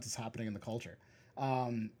nonsense that's happening in the culture.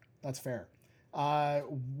 That's fair.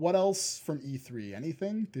 What else from E3?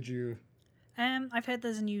 Anything? Did you? I've heard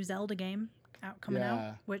there's a new Zelda game coming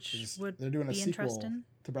out, which would they're doing a be sequel interesting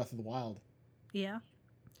to Breath of the Wild. Yeah.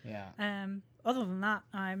 Yeah. Other than that,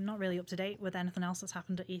 I'm not really up to date with anything else that's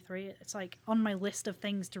happened at E3. It's like on my list of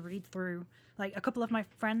things to read through. Like a couple of my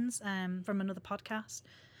friends from another podcast,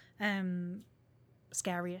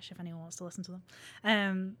 Scary-ish if anyone wants to listen to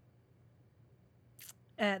them.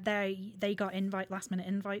 They got last minute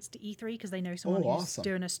invites to E3 because they know someone who's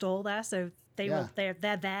doing a stall there, so they're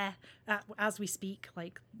there as we speak,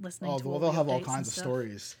 like listening to. Oh, well, they'll have all kinds of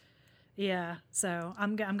stories. Yeah, so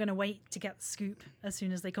I'm gonna wait to get the scoop as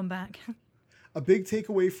soon as they come back. A big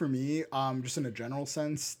takeaway for me, just in a general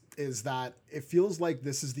sense, is that it feels like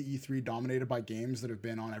this is the E3 dominated by games that have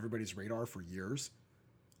been on everybody's radar for years.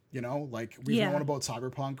 You know, like we've known about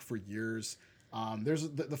Cyberpunk for years. There's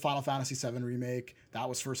the Final Fantasy VII remake that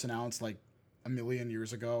was first announced like a million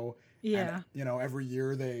years ago. Yeah, and, you know, every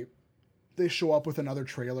year they show up with another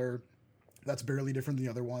trailer that's barely different than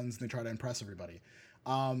the other ones, and they try to impress everybody.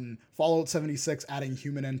 Fallout 76 adding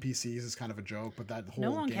human NPCs is kind of a joke, but that whole no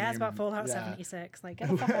one cares about Fallout 76. Like, get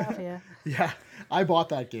the fuck out of here. Yeah, I bought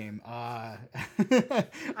that game. I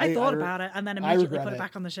thought about it and then immediately put it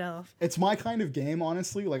back on the shelf. It's my kind of game,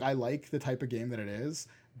 honestly. Like, I like the type of game that it is,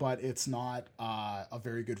 but it's not a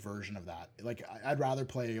very good version of that. Like, I'd rather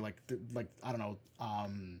play like I don't know.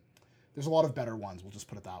 There's a lot of better ones. We'll just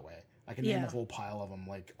put it that way. I can name a whole pile of them,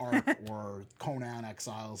 like Ark or Conan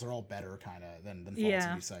Exiles. They're all better, kind of, than Fallout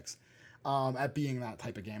 76 at being that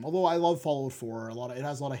type of game. Although I love Fallout 4, it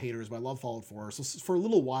has a lot of haters, but I love Fallout 4. So for a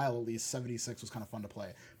little while, at least, 76 was kind of fun to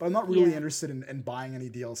play. But I'm not really interested in buying any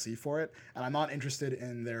DLC for it, and I'm not interested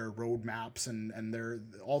in their roadmaps and their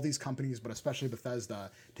all these companies, but especially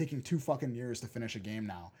Bethesda, taking 2 fucking years to finish a game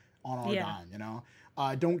now on our dime. You know,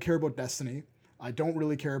 I don't care about Destiny. I don't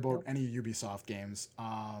really care about any Ubisoft games.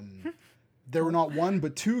 There were not 1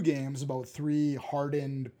 but 2 games about 3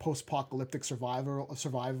 hardened post-apocalyptic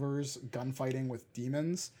survivors gunfighting with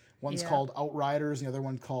demons. One's called Outriders, and the other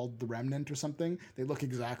one called The Remnant or something. They look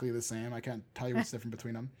exactly the same. I can't tell you what's different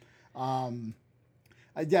between them. So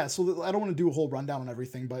I don't want to do a whole rundown on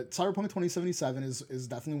everything, but Cyberpunk 2077 is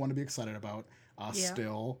definitely one to be excited about.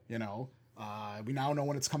 Still, you know. We now know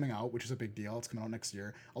when it's coming out, which is a big deal. It's coming out next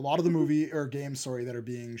year. A lot of the games that are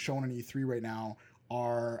being shown on E3 right now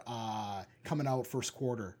are coming out first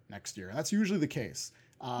quarter next year. And that's usually the case.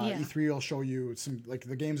 E3 will show you some, like,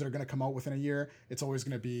 the games that are going to come out within a year. It's always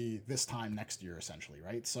going to be this time next year, essentially,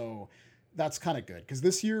 right? So that's kind of good, because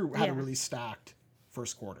this year had a really stacked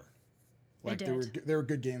first quarter. Like, there were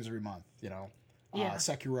good games every month, you know.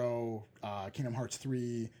 Sekiro, Kingdom Hearts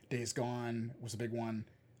 3, Days Gone was a big one.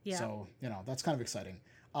 Yeah. So, you know, that's kind of exciting.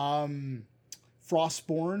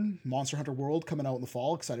 Frostborn, Monster Hunter World coming out in the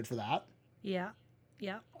fall. Excited for that. Yeah,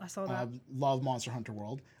 I saw that. Love Monster Hunter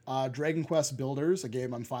World. Dragon Quest Builders, a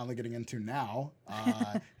game I'm finally getting into now,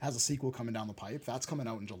 has a sequel coming down the pipe. That's coming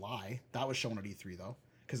out in July. That was shown at E3 though,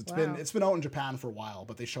 because it's been out in Japan for a while,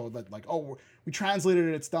 but they showed that, like, oh, we translated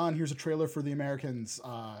it, it's done. Here's a trailer for the Americans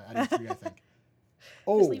at E3, I think.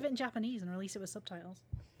 Just leave it in Japanese and release it with subtitles.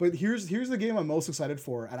 But here's the game I'm most excited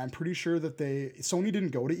for, and I'm pretty sure that Sony didn't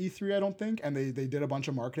go to E3, I don't think, and they did a bunch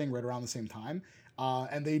of marketing right around the same time,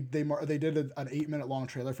 and they did an 8-minute long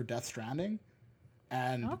trailer for Death Stranding,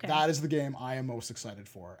 and that is the game I am most excited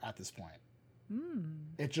for at this point.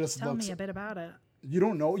 It just Tell me a bit about it. You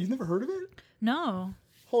don't know? You've never heard of it? No.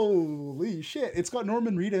 Holy shit. It's got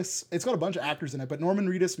Norman Reedus. It's got a bunch of actors in it, but Norman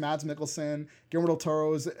Reedus, Mads Mikkelsen, Guillermo del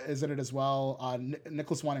Toro is in it as well.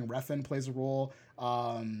 Nicholas Winding Refn plays a role.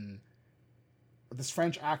 This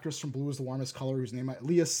French actress from Blue is the Warmest Color, whose name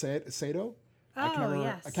Leah Seydoux.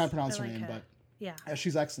 Yes. I can't pronounce her name, but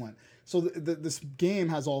she's excellent. So this game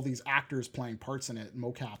has all these actors playing parts in it,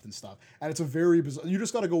 mocap and stuff, and it's a very bizarre. You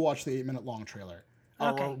just got to go watch the 8-minute long trailer.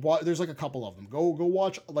 There's like a couple of them. Go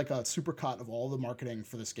watch like a super cut of all the marketing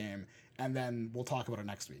for this game, and then we'll talk about it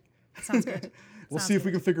next week. Sounds good. We'll see if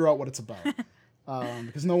we can figure out what it's about,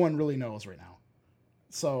 because no one really knows right now.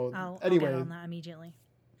 So I'll anyway, get on that immediately.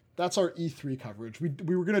 That's our E3 coverage.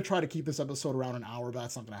 We were gonna try to keep this episode around an hour, but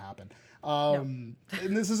that's not gonna happen. And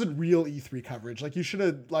this isn't real E3 coverage. Like, you should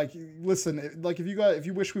have, like, listen. Like, if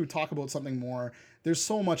you wish we would talk about something more, there's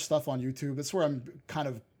so much stuff on YouTube. That's where I'm kind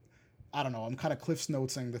of. I don't know. I'm kind of Cliff's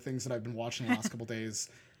notesing the things that I've been watching the last couple days,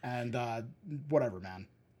 and whatever, man.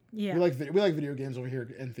 Yeah, we like video games over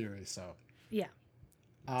here in theory. So yeah.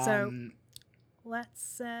 So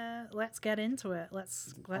let's get into it.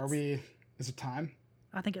 Let's. Are we? Is it time?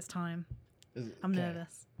 I think it's time. I'm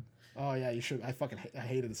nervous. Oh yeah, you should. I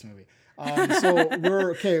hated this movie. So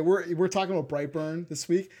we're talking about Brightburn this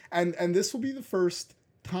week, and this will be the first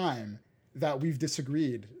time that we've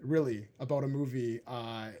disagreed really about a movie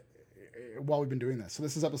while we've been doing this. So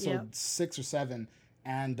this is episode 6 or 7,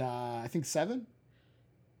 and I think 7.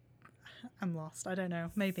 I'm lost. I don't know.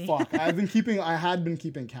 Maybe. Fuck. I had been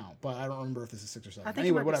keeping count, but I don't remember if this is 6 or 7. I think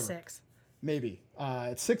anyway, it might whatever. Be 6. Maybe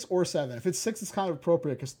it's 6 or 7. If it's 6, it's kind of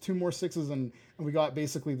appropriate because 2 more 6s, and we got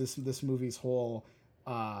basically this movie's whole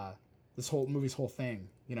movie's whole thing.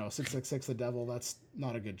 666 the devil. That's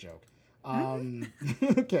not a good joke.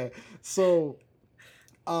 Okay, so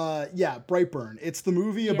Brightburn. It's the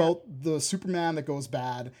movie about the Superman that goes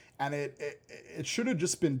bad, and it should have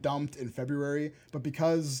just been dumped in February, but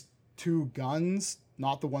because 2 Guns,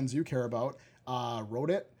 not the ones you care about, wrote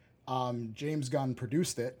it. James Gunn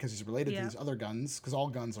produced it because he's related to these other Guns, because all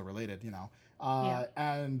Guns are related,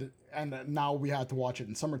 and now we had to watch it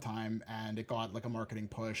in summertime, and it got like a marketing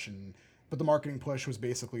push, but the marketing push was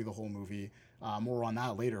basically the whole movie. More on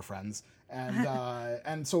that later, friends. And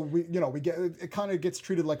and so we get it kind of gets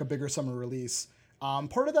treated like a bigger summer release.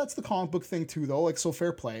 Part of that's the comic book thing too, though. Like, so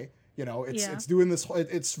fair play. It's doing this.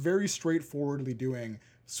 It's very straightforwardly doing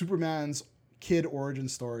Superman's kid origin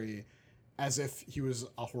story as if he was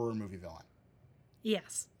a horror movie villain.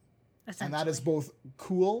 Yes. Essentially. And that is both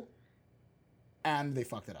cool and they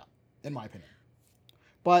fucked it up, in my opinion.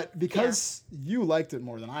 But because you liked it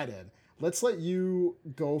more than I did, let's let you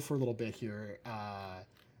go for a little bit here.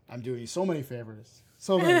 I'm doing you so many favors.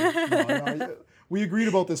 So many. We agreed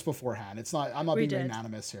about this beforehand. I'm not being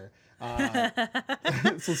magnanimous here.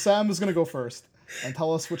 So Sam is going to go first and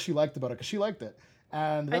tell us what she liked about it, because she liked it.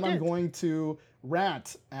 And then I'm going to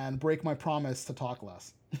rant and break my promise to talk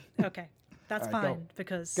less. Okay, that's fine,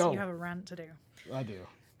 because you have a rant to do. I do.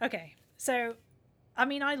 Okay, so, I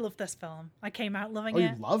mean, I love this film. I came out loving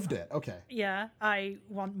it. Oh, you loved it? Okay. Yeah, I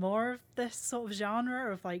want more of this sort of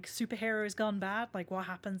genre of, like, superheroes gone bad. Like, what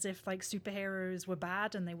happens if, like, superheroes were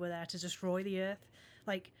bad and they were there to destroy the Earth?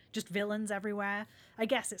 Like, just villains everywhere. I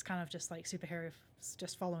guess it's kind of just, like, superheroes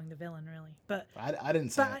just following the villain, really. But I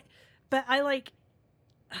didn't say it. But I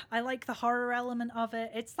like the horror element of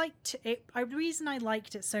it. It's like the reason I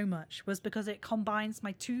liked it so much was because it combines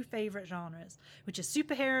my 2 favorite genres, which is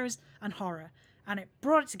superheroes and horror, and it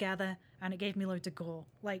brought it together, and it gave me loads of gore.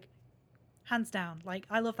 Like, hands down. Like,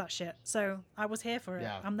 I love that shit. So I was here for it.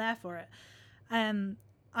 Yeah. I'm there for it.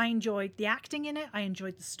 I enjoyed the acting in it. I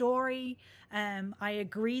enjoyed the story. I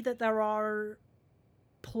agree that there are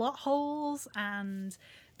plot holes, and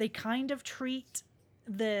they kind of treat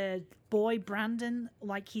the boy Brandon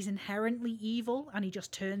like he's inherently evil, and he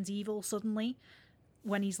just turns evil suddenly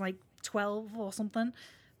when he's like 12 or something.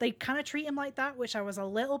 They kind of treat him like that, which I was a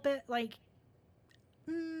little bit like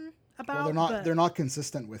about. Well, they're not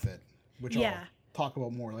consistent with it, which I'll talk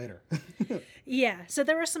about more later. Yeah, so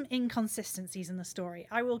there are some inconsistencies in the story.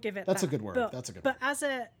 I will give it That's a good word. But as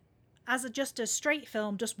a just a straight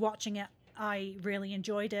film, just watching it, I really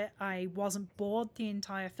enjoyed it. I wasn't bored the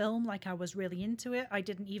entire film. Like, I was really into it. I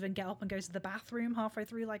didn't even get up and go to the bathroom halfway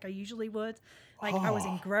through like I usually would. Like, I was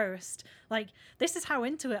engrossed. Like, this is how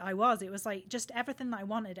into it I was. It was like just everything that I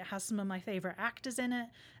wanted. It has some of my favorite actors in it.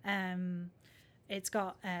 It's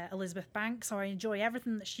got Elizabeth Banks, so I enjoy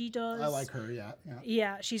everything that she does. I like her, yeah.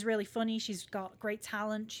 Yeah, she's really funny. She's got great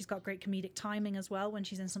talent. She's got great comedic timing as well when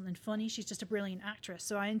she's in something funny. She's just a brilliant actress,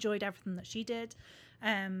 so I enjoyed everything that she did.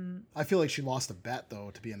 I feel like she lost a bet, though,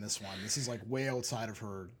 to be in this one. This is like way outside of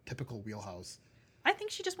her typical wheelhouse. I think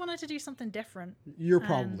she just wanted to do something different. You're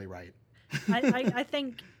probably right. I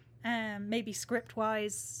think maybe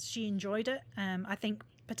script-wise, she enjoyed it. I think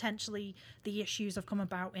potentially the issues have come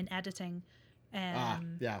about in editing.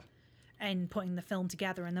 And putting the film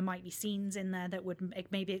together, and there might be scenes in there that would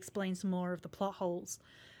maybe explain some more of the plot holes.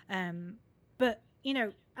 But,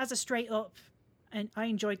 as a straight up, and I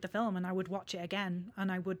enjoyed the film, and I would watch it again,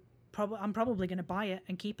 and I'm probably going to buy it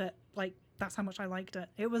and keep it. Like, that's how much I liked it.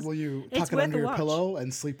 Will you tuck it under your pillow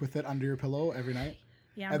and sleep with it under your pillow every night?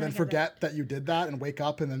 Yeah, and then forget that you did that and wake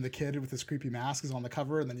up, and then the kid with his creepy mask is on the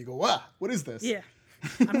cover, and then you go, what is this? Yeah.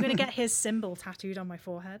 I'm going to get his symbol tattooed on my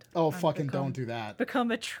forehead. Oh, fucking don't do that. Become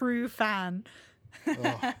a true fan.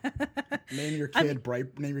 Name your kid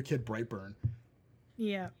Brightburn.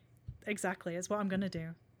 Yeah, exactly. It's what I'm going to do.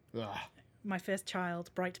 Ugh. My first child,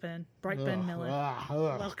 Brightburn Miller.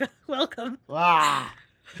 Welcome.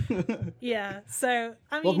 Yeah, so,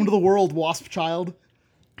 I mean... Welcome to the world, wasp child.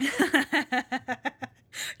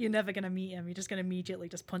 You're never going to meet him. You're just going to immediately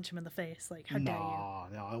just punch him in the face. Like, how dare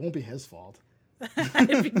you? No, it won't be his fault.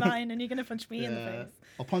 It'd be mine, and you're going to punch me in the face.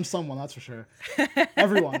 I'll punch someone, that's for sure.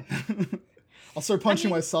 Everyone. I'll start punching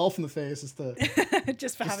myself in the face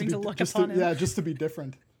just for having to look upon him. Yeah, just to be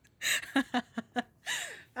different.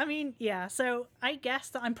 I mean, yeah, so I guess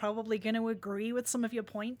that I'm probably going to agree with some of your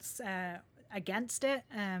points against it,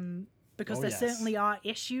 because there certainly are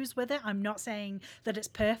issues with it. I'm not saying that it's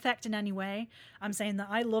perfect in any way. I'm saying that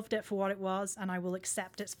I loved it for what it was, and I will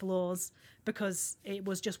accept its flaws because it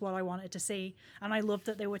was just what I wanted to see. And I loved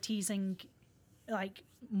that they were teasing like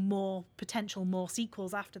more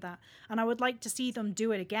sequels after that, and I would like to see them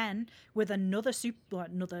do it again with another super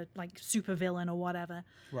villain or whatever,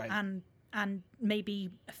 right? And maybe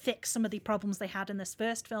fix some of the problems they had in this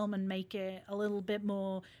first film and make it a little bit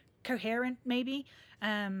more coherent, maybe.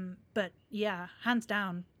 But yeah, hands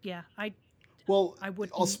down, yeah, I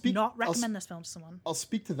would not recommend this film to someone. I'll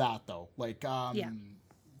speak to that though. Like,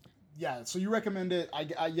 yeah. So you recommend it?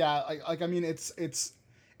 I mean,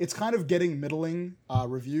 it's kind of getting middling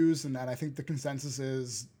reviews, and I think the consensus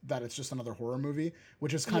is that it's just another horror movie,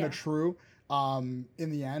 which is kind of true. In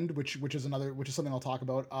the end, which is something I'll talk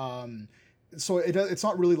about. So it's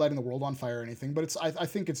not really lighting the world on fire or anything, but I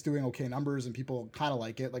think it's doing okay numbers and people kind of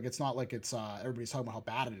like it. Like, it's not like it's everybody's talking about how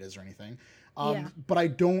bad it is or anything. But I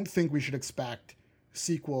don't think we should expect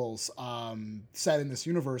sequels set in this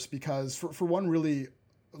universe, because for one really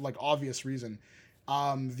like obvious reason,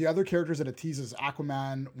 the other characters that it teases,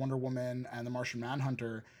 Aquaman, Wonder Woman, and the Martian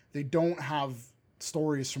Manhunter, they don't have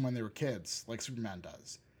stories from when they were kids like Superman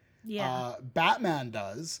does. Yeah. Batman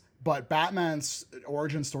does, but Batman's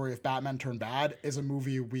origin story, if Batman turned bad, is a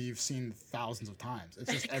movie we've seen thousands of times.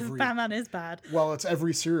 It's just Batman is bad. Well, it's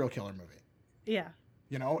every serial killer movie. Yeah.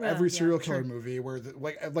 You know, every serial killer movie where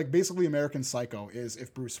like basically American Psycho is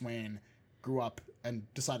if Bruce Wayne grew up and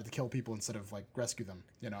decided to kill people instead of like rescue them,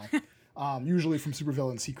 you know. Usually from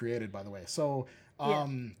supervillains he created, by the way. So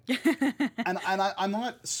and I'm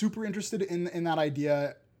not super interested in that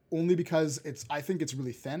idea, only because I think it's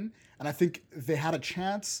really thin, and I think they had a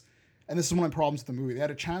chance, and this is one of my problems with the movie, they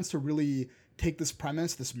had a chance to really take this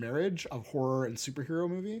premise, this marriage of horror and superhero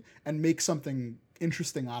movie, and make something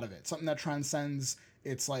interesting out of it, something that transcends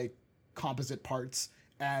its like composite parts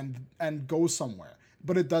and goes somewhere.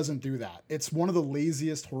 But it doesn't do that. It's one of the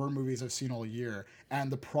laziest horror movies I've seen all year,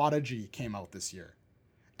 and The Prodigy came out this year.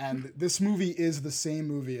 And this movie is the same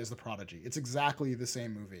movie as The Prodigy. It's exactly the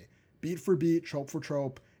same movie. Beat for beat, trope for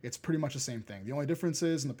trope, it's pretty much the same thing. The only difference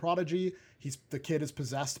is in The Prodigy, the kid is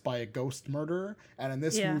possessed by a ghost murderer, and in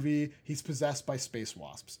this movie, he's possessed by space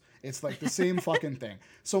wasps. It's like the same fucking thing.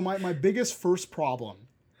 So my biggest first problem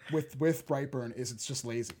with Brightburn is it's just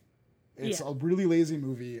lazy. It's a really lazy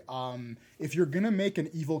movie. If you're gonna make an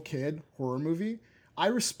evil kid horror movie, I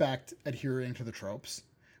respect adhering to the tropes,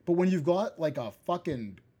 but when you've got like a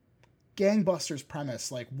fucking gangbusters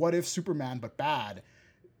premise, like what if Superman but bad,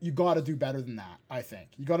 you got to do better than that. I think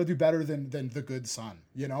you got to do better than The Good Son,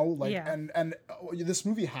 you know, like, and this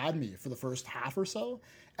movie had me for the first half or so,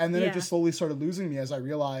 and then it just slowly started losing me as I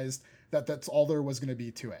realized that that's all there was going to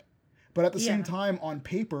be to it. But at the same time, on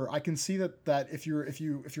paper, I can see that if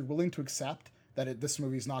you're willing to accept that this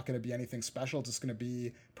movie is not going to be anything special, it's just going to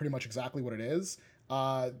be pretty much exactly what it is,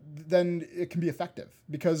 then it can be effective,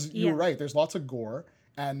 because you're right. There's lots of gore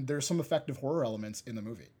and there's some effective horror elements in the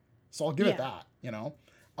movie. So I'll give it that, you know?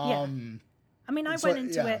 I mean, I went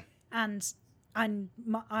into it and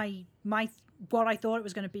my what I thought it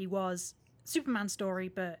was going to be was Superman's story,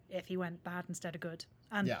 but if he went bad instead of good.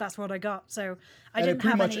 And that's what I got. So I didn't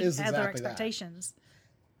have any other expectations.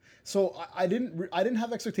 So I didn't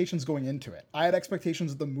have expectations going into it. I had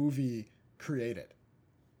expectations that the movie created,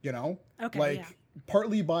 you know? Okay,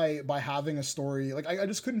 partly by having a story. Like, I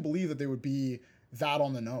just couldn't believe that they would be that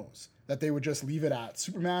on the nose, that they would just leave it at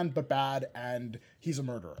Superman but bad, and he's a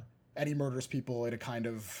murderer, and he murders people in a kind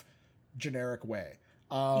of generic way.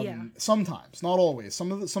 Sometimes, not always.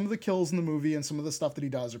 Some of the kills in the movie and some of the stuff that he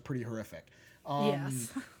does are pretty horrific.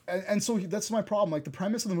 And so that's my problem. Like, the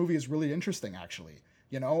premise of the movie is really interesting, actually,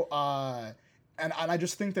 you know? And I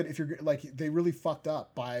just think that if you're like, they really fucked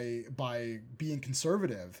up by being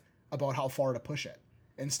conservative about how far to push it.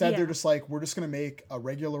 Instead, they're just like, we're just going to make a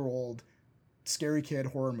regular old scary kid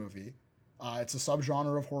horror movie. It's a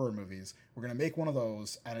subgenre of horror movies. We're going to make one of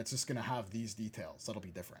those, and it's just going to have these details that'll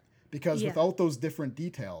be different. Because without those different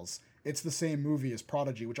details, it's the same movie as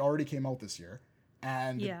Prodigy, which already came out this year.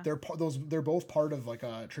 And they're both part of like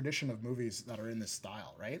a tradition of movies that are in this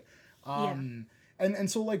style, right? And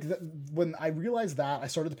so like when I realized that, I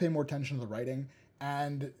started to pay more attention to the writing.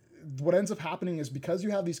 And what ends up happening is, because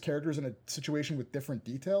you have these characters in a situation with different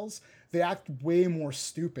details, they act way more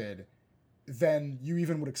stupid than you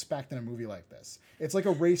even would expect in a movie like this. It's like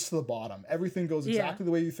a race to the bottom. Everything goes exactly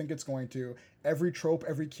the way you think it's going to. Every trope,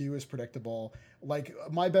 every cue is predictable. Like,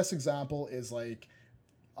 my best example is like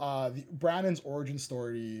Brandon's origin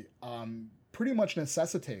story pretty much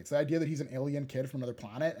necessitates the idea that he's an alien kid from another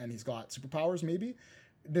planet and he's got superpowers, maybe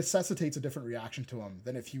necessitates a different reaction to him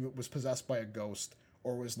than if he was possessed by a ghost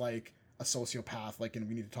or was like a sociopath, like in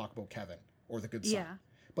We Need to Talk About Kevin or The Good Son. Yeah.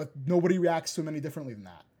 But nobody reacts to him any differently than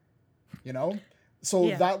that, you know? So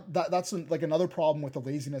that's like another problem with the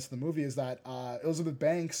laziness of the movie is that Elizabeth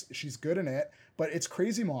Banks, she's good in it, but it's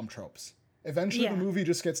crazy mom tropes. Eventually the movie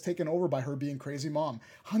just gets taken over by her being crazy mom.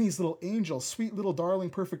 Honey's little angel, sweet little darling,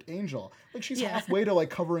 perfect angel. Like, she's halfway to like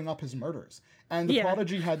covering up his murders. And The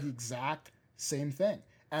Prodigy had the exact same thing.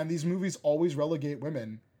 And these movies always relegate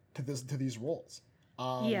women to these roles.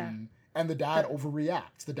 And the dad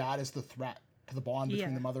overreacts. The dad is the threat to the bond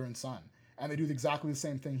between the mother and son. And they do exactly the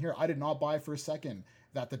same thing here. I did not buy for a second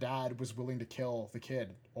that the dad was willing to kill the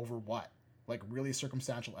kid over what? Like, really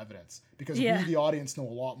circumstantial evidence. Because we, the audience, know a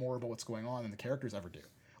lot more about what's going on than the characters ever do.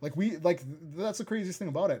 That's the craziest thing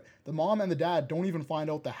about it. The mom and the dad don't even find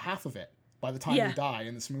out the half of it by the time they die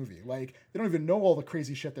in this movie. Like, they don't even know all the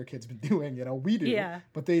crazy shit their kid's been doing, you know? We do,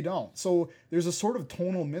 but they don't. So there's a sort of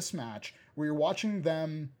tonal mismatch where you're watching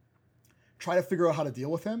them try to figure out how to deal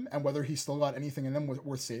with him and whether he's still got anything in him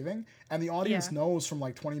worth saving. And the audience knows from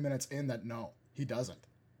like 20 minutes in that no, he doesn't.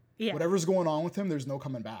 Yeah. Whatever's going on with him, there's no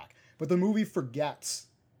coming back. But the movie forgets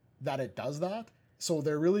that it does that. So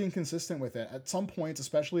they're really inconsistent with it. At some points,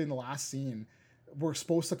 especially in the last scene, we're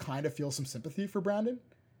supposed to kind of feel some sympathy for Brandon.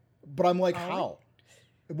 But I'm like, how?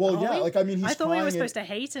 Well, like, I mean, he's I thought we were supposed to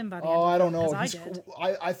hate him by the end. I don't know.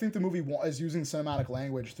 I think the movie is using cinematic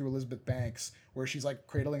language through Elizabeth Banks, where she's like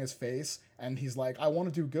cradling his face, and he's like, I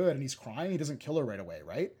want to do good, and he's crying. He doesn't kill her right away,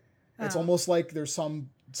 right? It's almost like there's some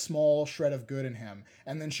small shred of good in him,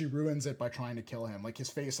 and then she ruins it by trying to kill him. Like, his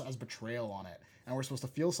face has betrayal on it, and we're supposed to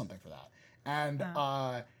feel something for that. And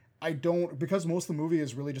I don't, because most of the movie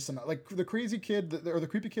is really just like the crazy kid or the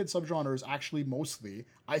creepy kid subgenre is actually mostly,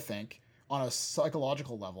 I think, on a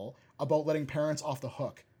psychological level, about letting parents off the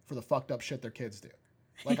hook for the fucked up shit their kids do.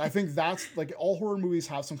 Like, I think that's, like, all horror movies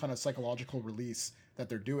have some kind of psychological release that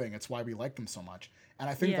they're doing. It's why we like them so much. And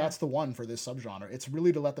I think that's the one for this subgenre. It's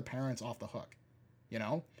really to let the parents off the hook, you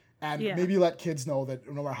know? And maybe let kids know that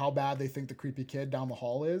no matter how bad they think the creepy kid down the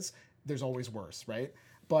hall is, there's always worse, right?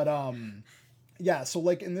 But, so,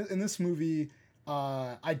 like, in this movie,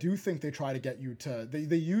 I do think they try to get you to...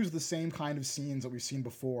 They use the same kind of scenes that we've seen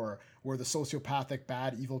before, where the sociopathic,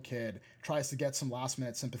 bad, evil kid tries to get some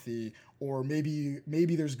last-minute sympathy, or maybe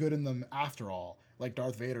there's good in them after all, like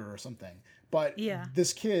Darth Vader or something. But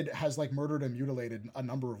this kid has, like, murdered and mutilated a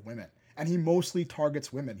number of women, and he mostly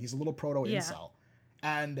targets women. He's a little proto-incel.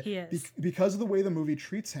 And because of the way the movie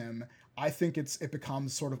treats him, I think it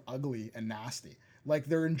becomes sort of ugly and nasty. Like,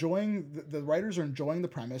 they're enjoying, the writers are enjoying the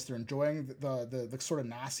premise, they're enjoying the sort of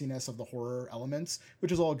nastiness of the horror elements,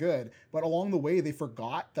 which is all good, but along the way they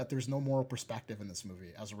forgot that there's no moral perspective in this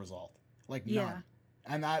movie as a result. Like, none.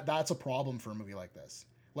 And that's a problem for a movie like this.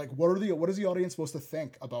 Like, what is the audience supposed to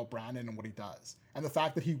think about Brandon and what he does? And the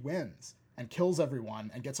fact that he wins and kills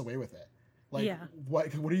everyone and gets away with it. Like,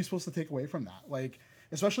 what are you supposed to take away from that? Like,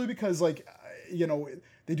 especially because, like, you know,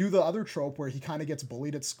 they do the other trope where he kind of gets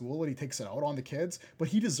bullied at school and he takes it out on the kids, but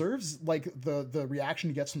he deserves, like, the reaction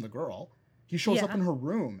he gets from the girl. He shows up in her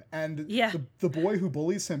room, and the boy who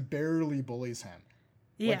bullies him barely bullies him.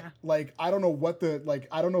 Like, I don't know what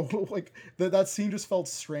that scene just felt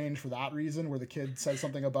strange for that reason, where the kid says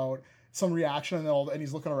something about some reaction and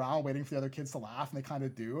he's looking around waiting for the other kids to laugh, and they kind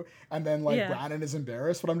of do, and then like Brandon is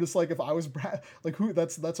embarrassed, but I'm just like, if I was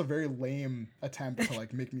that's a very lame attempt to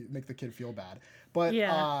like make the kid feel bad. But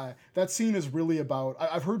that scene is really about,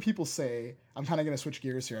 I've heard people say, I'm kind of going to switch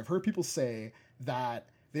gears here, I've heard people say that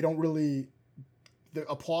they don't really,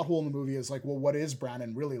 a plot hole in the movie is like, well, what is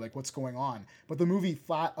Brandon really, like, what's going on? But the movie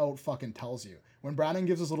flat out fucking tells you. When Brandon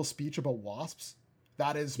gives his little speech about wasps,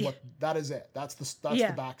 that is it. That's the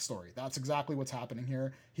backstory. That's exactly what's happening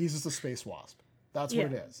here. He's just a space wasp. That's what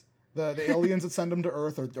it is. The aliens that send him to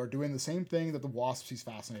Earth are doing the same thing that the wasps he's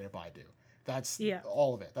fascinated by do. That's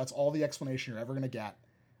all of it. That's all the explanation you're ever going to get.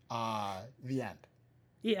 The end.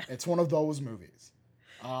 Yeah. It's one of those movies.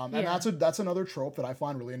 And that's another trope that I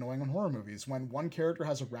find really annoying in horror movies, when one character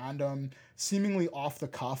has a random, seemingly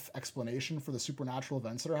off-the-cuff explanation for the supernatural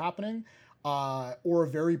events that are happening, or a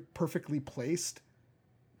very perfectly placed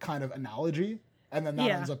kind of analogy, and then that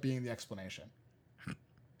ends up being the explanation.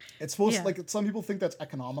 It's supposed to, like, some people think that's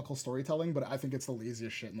economical storytelling, but I think it's the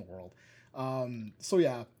laziest shit in the world. So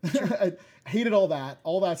yeah, I hated all that.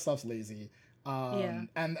 All that stuff's lazy. And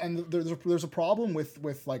there's a problem with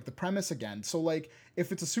like the premise again. So like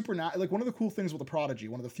if it's a like one of the cool things with The Prodigy,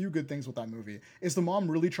 one of the few good things with that movie is the mom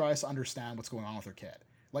really tries to understand what's going on with her kid.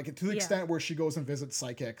 Like to the extent where she goes and visits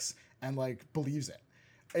psychics and like believes it.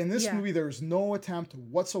 In this movie, there's no attempt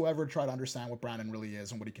whatsoever to try to understand what Brandon really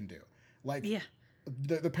is and what he can do. Like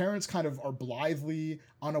the parents kind of are blithely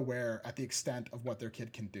unaware at the extent of what their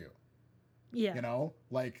kid can do. Yeah. You know,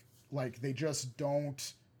 like they just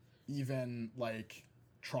don't even like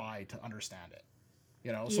try to understand it.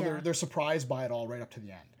 You know, so they're surprised by it all right up to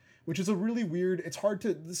the end, which is a really weird.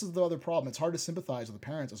 This is the other problem. It's hard to sympathize with the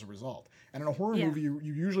parents as a result. And in a horror movie, you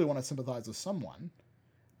usually want to sympathize with someone,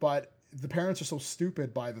 but the parents are so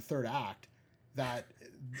stupid by the third act that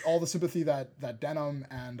all the sympathy that Denman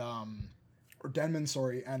and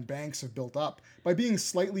Banks have built up by being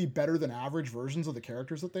slightly better than average versions of the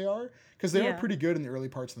characters that they are, because they were pretty good in the early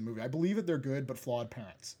parts of the movie. I believe that they're good but flawed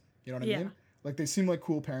parents. You know what I mean? Like they seem like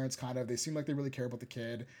cool parents, kind of. They seem like they really care about the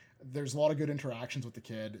kid. There's a lot of good interactions with the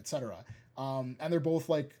kid, etc. And they're both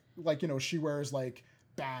like you know, she wears like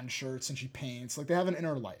band shirts and she paints. Like they have an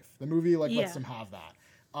inner life. The movie like lets them have that.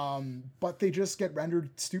 But they just get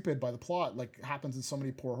rendered stupid by the plot, like happens in so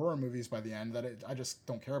many poor horror movies by the end, that I just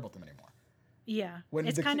don't care about them anymore. Yeah.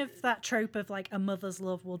 It's kind of that trope of like a mother's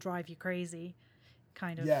love will drive you crazy.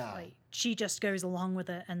 Kind of like she just goes along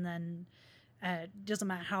with it, and then doesn't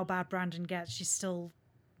matter how bad Brandon gets, she still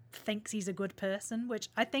thinks he's a good person, which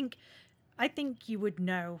I think you would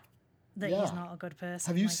know that he's not a good person.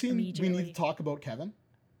 Have you seen We Need to Talk About Kevin?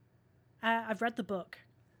 I've read the book.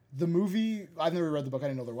 The movie, I've never read the book. I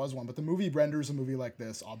didn't know there was one, but the movie renders a movie like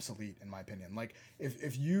this obsolete, in my opinion. Like,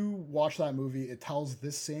 if you watch that movie, it tells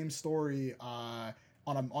this same story on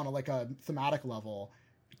a like a thematic level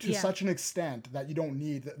to such an extent that you don't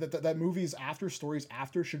need that movies after stories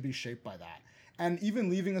after should be shaped by that. And even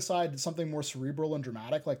leaving aside something more cerebral and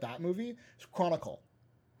dramatic like that movie, Chronicle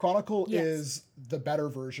is the better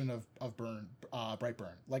version of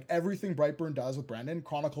Brightburn. Like everything Brightburn does with Brandon,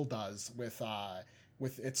 Chronicle does with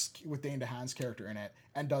Dane DeHaan's character in it,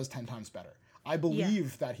 and does 10 times better. I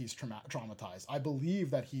believe that he's traumatized. I believe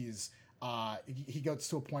that he gets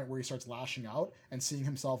to a point where he starts lashing out and seeing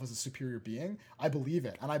himself as a superior being. I believe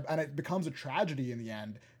it, and it becomes a tragedy in the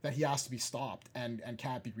end that he has to be stopped and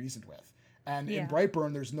can't be reasoned with. And in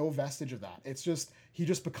Brightburn, there's no vestige of that. It's just he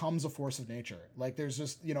just becomes a force of nature. Like there's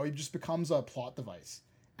just he just becomes a plot device.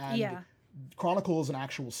 And Chronicle is an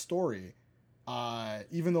actual story.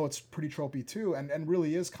 Even though it's pretty tropey too, and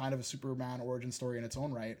really is kind of a Superman origin story in its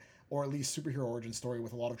own right, or at least superhero origin story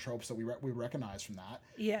with a lot of tropes that we recognize from that.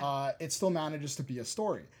 It still manages to be a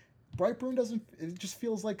story. Brightburn doesn't. It just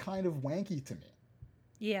feels like kind of wanky to me.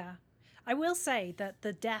 Yeah, I will say that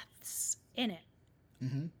the deaths in it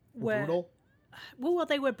were brutal. Well,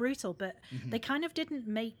 they were brutal, but they kind of didn't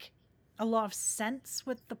make a lot of sense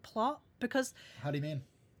with the plot because. How do you mean?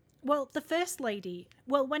 Well, the first lady.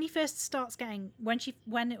 Well, when he first starts getting let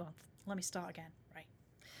me start again. Right,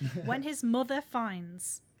 when his mother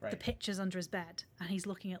finds the pictures under his bed, and he's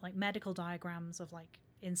looking at like medical diagrams of like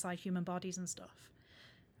inside human bodies and stuff,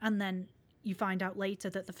 and then you find out later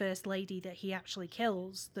that the first lady that he actually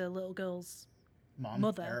kills, the little girl's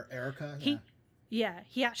mother, Erica.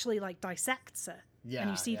 He actually like dissects her. Yeah,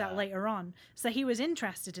 and you see that later on. So he was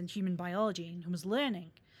interested in human biology and was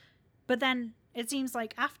learning, but then. It seems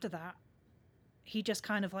like after that, he just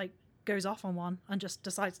kind of like goes off on one and just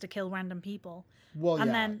decides to kill random people. Well,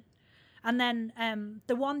 and then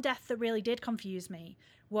the one death that really did confuse me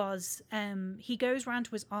was he goes round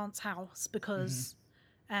to his aunt's house because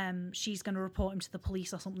she's going to report him to the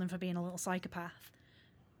police or something for being a little psychopath.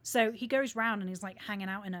 So he goes round and he's like hanging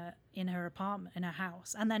out in her apartment, in her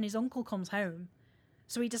house, and then his uncle comes home.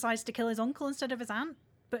 So he decides to kill his uncle instead of his aunt.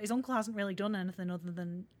 But his uncle hasn't really done anything other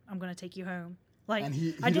than I'm going to take you home. Like, and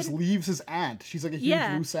he just leaves his aunt. She's like a huge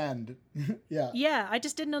loose end. Yeah, I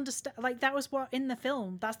just didn't understand. Like that was what in the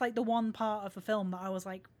film. That's like the one part of the film that I was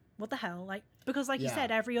like, what the hell? Like because like you said,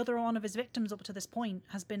 every other one of his victims up to this point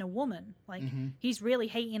has been a woman. Like he's really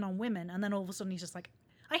hating on women, and then all of a sudden he's just like,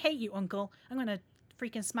 I hate you, uncle. I'm going to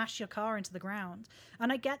freaking smash your car into the ground.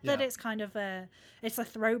 And I get that it's kind of a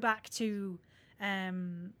throwback to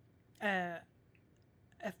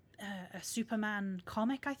a Superman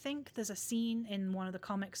comic. I think there's a scene in one of the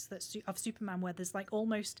comics of Superman where there's like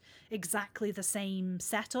almost exactly the same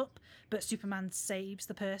setup, but Superman saves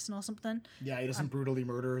the person or something. Yeah, he doesn't brutally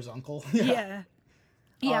murder his uncle. Yeah,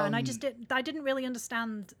 and I didn't really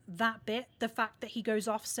understand that bit. The fact that he goes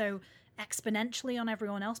off so exponentially on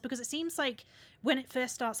everyone else, because it seems like when it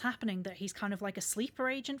first starts happening that he's kind of like a sleeper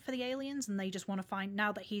agent for the aliens, and they just want to find,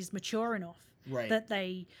 now that he's mature enough, that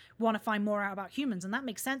they want to find more out about humans, and that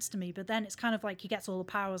makes sense to me. But then it's kind of like he gets all the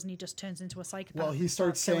powers and he just turns into a psychopath. Well, he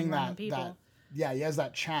starts saying that yeah, he has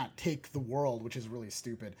that chant, "Take the world," which is really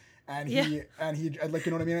stupid. And he like,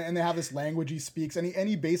 you know what I mean? And they have this language he speaks, and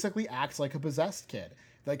he basically acts like a possessed kid.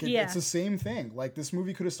 Like it's the same thing. Like this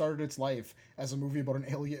movie could have started its life as a movie about an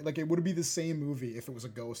alien. Like it would be the same movie if it was a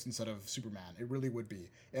ghost instead of Superman. It really would be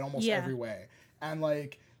in almost every way. And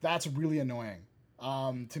like that's really annoying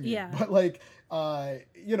to me. Yeah. But like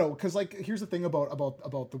you know, because like here's the thing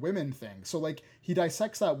about the women thing. So like he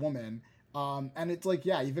dissects that woman. And it's like,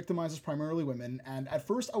 yeah, he victimizes primarily women. And at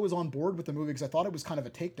first I was on board with the movie because I thought it was kind of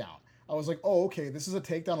a takedown. I was like, oh, okay, this is a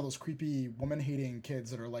takedown of those creepy woman-hating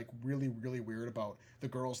kids that are like really, really weird about the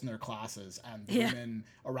girls in their classes and the women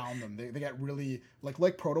around them. They get really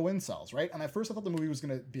like proto-incels, right? And at first I thought the movie was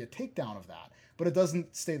going to be a takedown of that, but it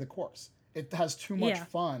doesn't stay the course. It has too much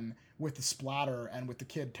fun with the splatter and with the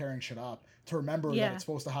kid tearing shit up to remember that it's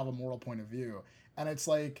supposed to have a moral point of view. And it's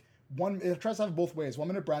like, it tries to have both ways. 1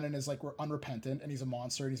 minute Brandon is like, we're unrepentant and he's a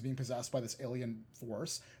monster and he's being possessed by this alien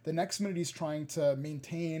force. The next minute he's trying to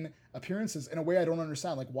maintain appearances in a way I don't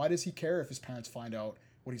understand. Like, why does he care if his parents find out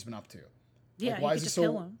what he's been up to? Yeah, like, why is he so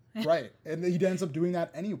kill him. right? And he ends up doing that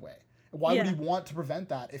anyway. Why would he want to prevent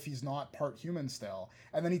that if he's not part human still?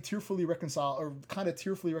 And then he tearfully reconciles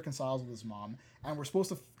with his mom, and we're supposed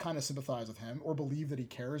to kind of sympathize with him or believe that he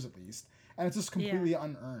cares at least. And it's just completely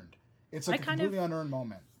unearned. It's like a completely unearned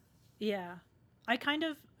moment. Yeah. I kind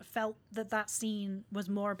of felt that scene was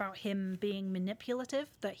more about him being manipulative,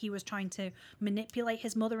 that he was trying to manipulate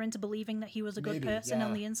his mother into believing that he was a good person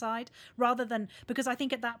on the inside, rather than, because I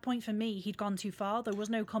think at that point for me, he'd gone too far. There was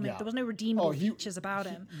no there was no redeemable features about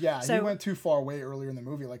him. Yeah, so, he went too far way earlier in the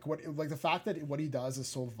movie. Like the fact that what he does is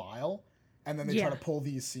so vile, and then they try to pull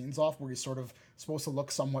these scenes off where he's sort of supposed to look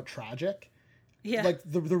somewhat tragic. Yeah. Like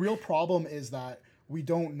the real problem is that we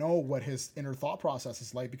don't know what his inner thought process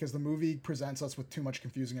is like because the movie presents us with too much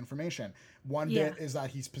confusing information. One bit is that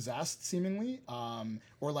he's possessed seemingly,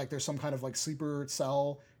 or like there's some kind of like sleeper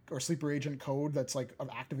cell or sleeper agent code that's like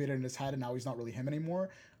activated in his head and now he's not really him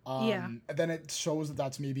anymore. And then it shows that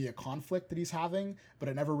that's maybe a conflict that he's having, but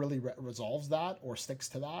it never really resolves that or sticks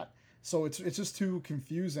to that. So it's just too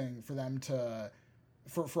confusing for them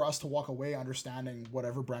for us to walk away understanding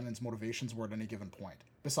whatever Brandon's motivations were at any given point.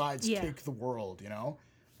 Besides take the world, you know?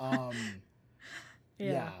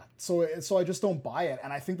 So I just don't buy it.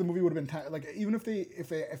 And I think the movie would have been like, even if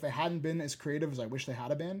they hadn't been as creative as I wish they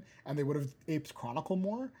had been, and they would have aped Chronicle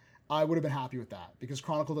more, I would have been happy with that because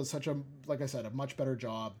Chronicle does such like I said, a much better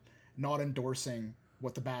job not endorsing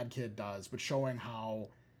what the bad kid does, but showing how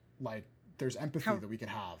like there's empathy that we could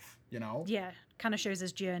have, you know? Yeah. Kind of shows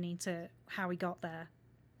his journey to how he got there.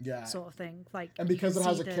 Yeah. Sort of thing. Like, and because it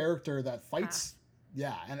has a character that fights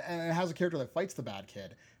and it has a character that fights the bad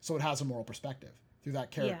kid, so it has a moral perspective through that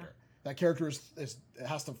character. Yeah. That character it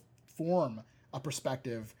has to form a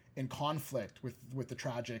perspective in conflict with the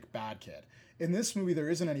tragic bad kid. In this movie, there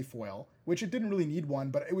isn't any foil, which it didn't really need one,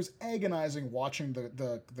 but it was agonizing watching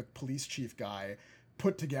the police chief guy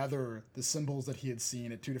put together the symbols that he had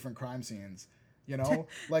seen at two different crime scenes. You know,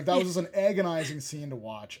 like that was just an agonizing scene to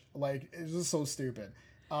watch. Like it was just so stupid.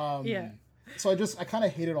 So I kind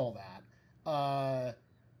of hated all that.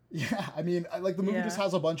 I mean, like the movie just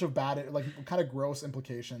has a bunch of bad, like kind of gross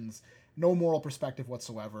implications, no moral perspective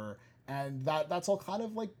whatsoever, and that's all kind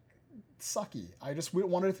of like sucky. We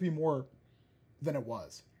wanted it to be more than it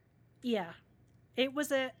was. Yeah, it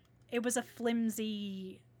was a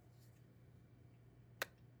flimsy.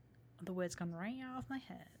 The word's gone right out of my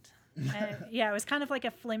head. It was kind of like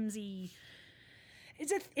a flimsy.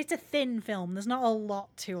 It's a thin film. There's not a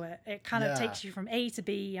lot to it. It kind of takes you from A to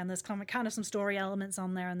B, and there's kind of some story elements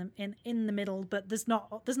on there in the middle. But it's not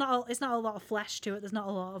a lot of flesh to it. There's not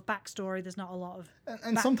a lot of backstory. There's not a lot of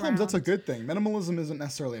and sometimes that's a good thing. Minimalism isn't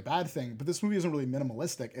necessarily a bad thing, but this movie isn't really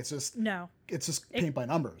minimalistic. It's just paint by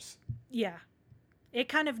numbers. Yeah, it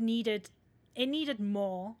kind of needed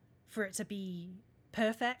more for it to be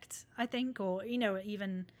perfect, I think, or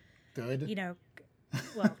even good.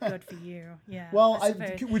 Well, good for you. Yeah. Well,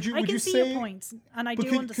 would you see say your point, and I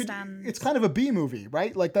do understand. It's kind of a B movie,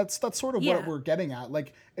 right? Like that's sort of what we're getting at.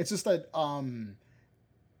 Like it's just that,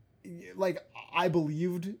 like I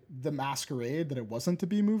believed The Masquerade that it wasn't a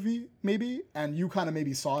B movie, maybe, and you kind of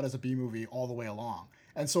maybe saw it as a B movie all the way along,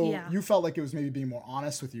 and so you felt like it was maybe being more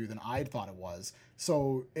honest with you than I thought it was.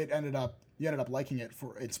 So you ended up liking it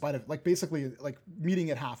in spite of like basically like meeting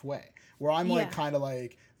it halfway. Where I'm like kind of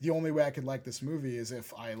like the only way I could like this movie is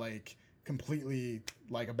if I like completely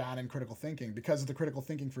like abandon critical thinking, because the critical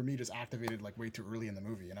thinking for me just activated like way too early in the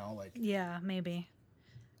movie, you know, like. Yeah, maybe.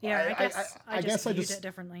 Yeah, I guess I just viewed it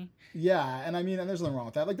differently. Yeah, and I mean, and there's nothing wrong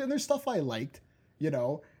with that. Like, then there's stuff I liked, you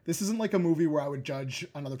know. This isn't like a movie where I would judge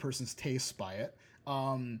another person's tastes by it.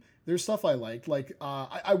 There's stuff I liked. Like,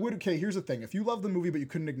 I would. Okay, here's the thing: if you love the movie but you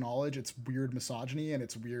couldn't acknowledge its weird misogyny and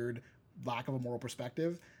its weird lack of a moral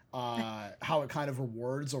perspective, how it kind of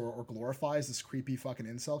rewards or glorifies this creepy fucking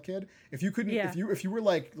incel kid. If you couldn't, if you were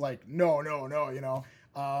like no, you know.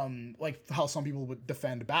 Like how some people would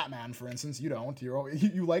defend Batman, for instance. You don't.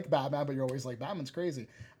 You like Batman, but you're always like, Batman's crazy.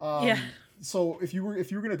 So if you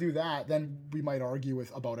were gonna do that, then we might argue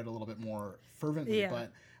about it a little bit more fervently. Yeah.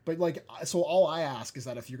 But like, so all I ask is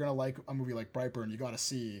that if you're gonna like a movie like Brightburn, you got to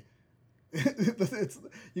see.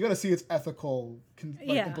 You got to see its ethical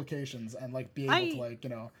implications and like be able to like, you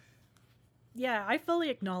know. Yeah, I fully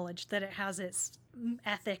acknowledge that it has its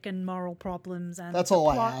ethic and moral problems, and that's the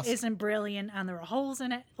all plot I ask. Isn't brilliant, and there are holes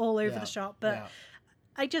in it all over the shop. But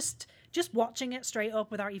I just watching it straight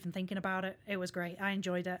up without even thinking about it, it was great. I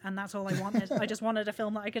enjoyed it, and that's all I wanted. I just wanted a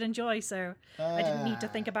film that I could enjoy, so I didn't need to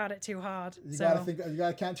think about it too hard. You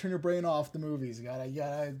can't turn your brain off the movies. You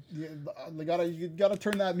gotta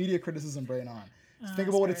turn that media criticism brain on. Think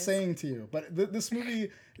about what it's saying to you. But this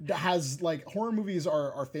movie has, like, horror movies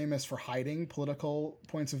are famous for hiding political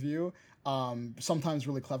points of view. Sometimes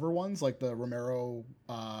really clever ones, like the Romero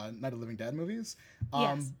Night of the Living Dead movies.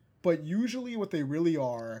 Yes. But usually what they really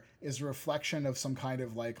are is a reflection of some kind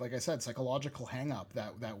of, like I said, psychological hang-up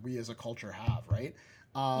that we as a culture have, right?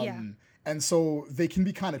 And so they can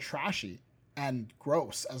be kind of trashy and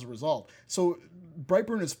gross as a result. So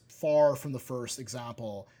Brightburn is far from the first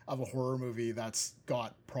example of a horror movie that's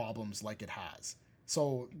got problems like it has.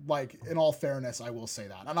 So, like, in all fairness, I will say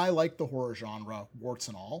that. And I like the horror genre, warts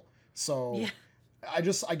and all. So I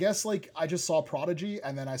guess like I just saw Prodigy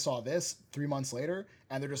and then I saw this 3 months later,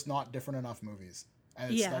 and they're just not different enough movies.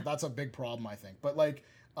 And that's a big problem, I think. But like,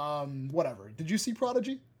 whatever. Did you see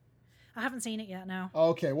Prodigy? I haven't seen it yet. No.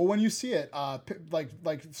 Okay, well, when you see it, like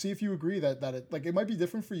see if you agree that it like it might be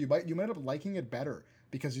different for you. But you might end up liking it better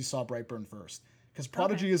because you saw Brightburn first. Because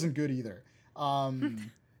Prodigy isn't good either.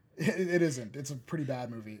 It isn't. It's a pretty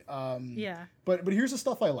bad movie. But here's the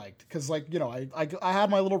stuff I liked, because like, you know, I had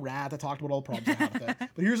my little rant. I talked about all the problems I had with it.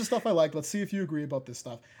 But here's the stuff I liked. Let's see if you agree about this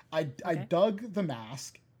stuff. I dug the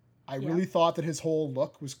mask. I really thought that his whole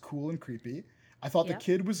look was cool and creepy. I thought the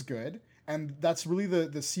kid was good. And that's really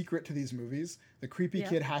the secret to these movies. The creepy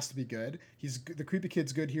kid has to be good. The creepy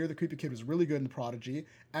kid's good here. The creepy kid was really good in The Prodigy.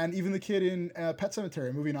 And even the kid in Pet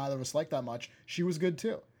Sematary, a movie neither of us liked that much, she was good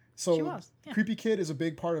too. So creepy kid is a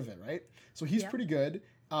big part of it, right? So he's pretty good.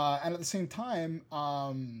 And at the same time,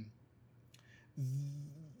 I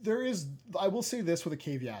will say this with a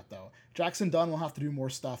caveat though. Jackson Dunn will have to do more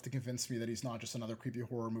stuff to convince me that he's not just another creepy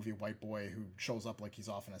horror movie white boy who shows up like he's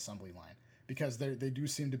off an assembly line. Because they do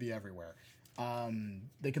seem to be everywhere.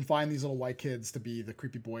 They can find these little white kids to be the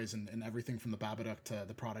creepy boys and everything from the Babadook to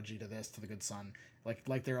the Prodigy to this to the Good Son.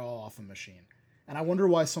 Like they're all off a machine. And I wonder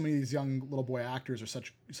why so many of these young little boy actors are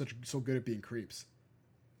so good at being creeps.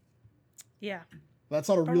 Yeah. That's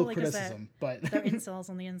not a real criticism, but they're incels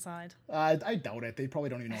on the inside. I doubt it. They probably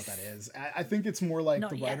don't even know what that is. I think it's more like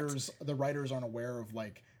the writers aren't aware of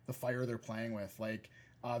like the fire they're playing with. Like,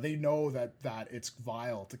 they know that it's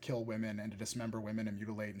vile to kill women and to dismember women and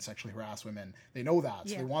mutilate and sexually harass women. They know that.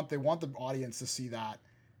 So they want the audience to see that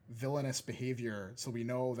villainous behavior, so we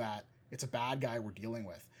know that it's a bad guy we're dealing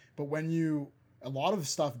with. But a lot of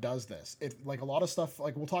stuff does this. Like a lot of stuff,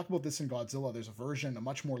 like we'll talk about this in Godzilla. There's a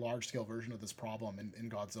much more large scale version of this problem in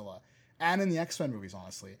Godzilla and in the X-Men movies,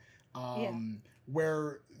 honestly,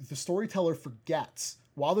 where the storyteller forgets,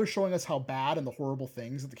 while they're showing us how bad and the horrible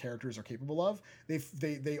things that the characters are capable of,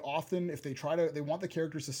 they often, if they want the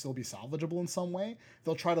characters to still be salvageable in some way,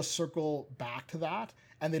 they'll try to circle back to that,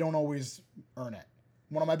 and they don't always earn it.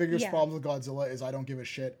 One of my biggest problems with Godzilla is I don't give a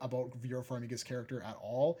shit about Vera Farmiga's character at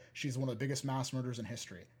all. She's one of the biggest mass murders in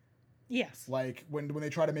history. Yes. Like, when they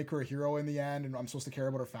try to make her a hero in the end, and I'm supposed to care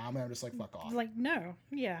about her family, I'm just like, fuck off. Like, no.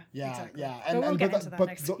 Yeah. Exactly. Yeah. And we'll get into that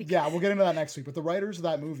next week. Yeah, we'll get into that next week. But the writers of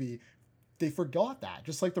that movie, they forgot that,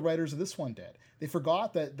 just like the writers of this one did. They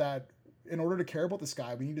forgot that in order to care about this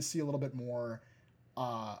guy, we need to see a little bit more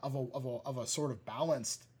of a sort of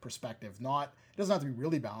balanced perspective. It doesn't have to be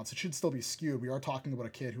really balanced. It should still be skewed. We are talking about a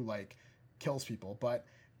kid who like kills people, but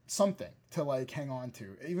something to like hang on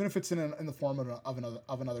to, even if it's in the form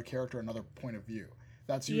of another character, another point of view.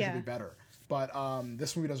 That's usually better. But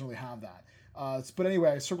this movie doesn't really have that. But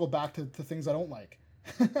anyway, I circle back to things I don't like.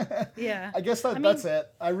 Yeah. I guess that's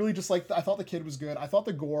it. I really just I thought the kid was good. I thought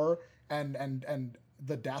the gore and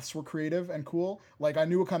the deaths were creative and cool. Like, I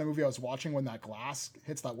knew what kind of movie I was watching when that glass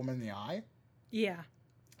hits that woman in the eye. Yeah.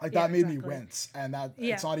 Like, that made me wince, and that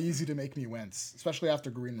it's not easy to make me wince, especially after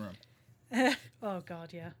Green Room. Oh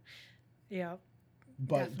God, yeah. Yeah.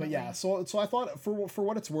 But yeah, so I thought for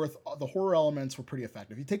what it's worth, the horror elements were pretty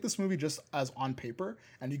effective. You take this movie just as on paper,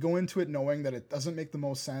 and you go into it knowing that it doesn't make the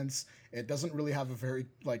most sense. It doesn't really have a very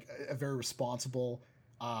responsible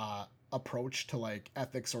approach to like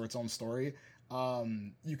ethics or its own story.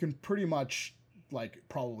 You can pretty much like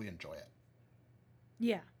probably enjoy it.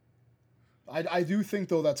 Yeah. I do think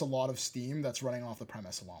though that's a lot of steam that's running off the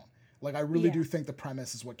premise alone. Like, I really do think the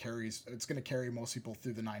premise is what carries. It's going to carry most people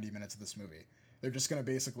through the 90 minutes of this movie. They're just going to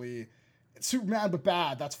basically, Superman but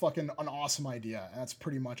bad. That's fucking an awesome idea, and that's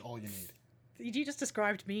pretty much all you need. You just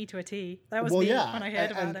described me to a T. That was me when I heard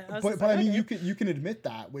about it. But I mean, you can admit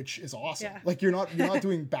that, which is awesome. Yeah. Like, you're not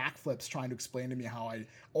doing backflips trying to explain to me how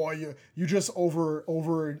you just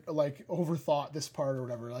overthought this part or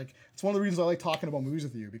whatever. Like, it's one of the reasons I like talking about movies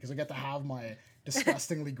with you, because I get to have my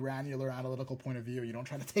disgustingly granular analytical point of view. You don't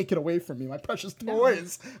try to take it away from me. My precious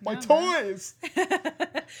toys. Toys.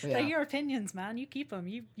 They're your opinions, man. You keep them.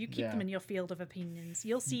 You keep them in your field of opinions.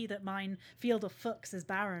 You'll see that mine field of fucks is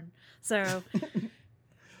barren. So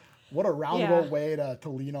what a roundabout way to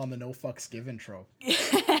lean on the no fucks given trope.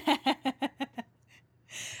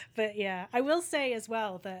 But yeah, I will say as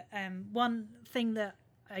well that one thing that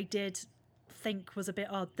I did think was a bit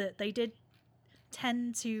odd, that they did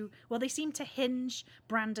they seem to hinge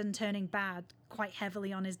Brandon turning bad quite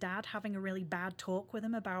heavily on his dad having a really bad talk with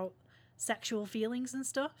him about sexual feelings and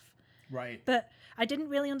stuff. Right. But I didn't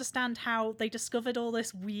really understand how they discovered all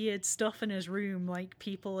this weird stuff in his room, like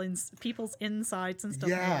people's insides and stuff.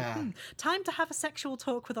 Yeah. Like, time to have a sexual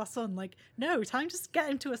talk with our son. Like, no, time to get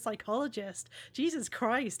him to a psychologist. Jesus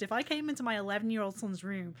Christ. If I came into my 11-year-old son's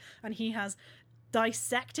room and he has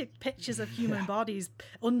dissected pictures of human bodies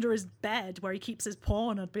under his bed where he keeps his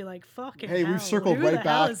porn, I'd be like, fucking hell, we've circled right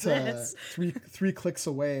back to this? three clicks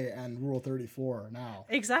away and Rule 34 now.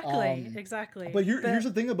 Exactly. But here's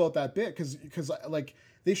the thing about that bit, because like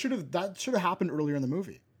that should have happened earlier in the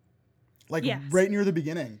movie, like right near the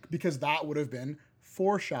beginning, because that would have been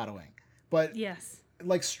foreshadowing. But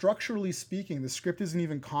like, structurally speaking, the script isn't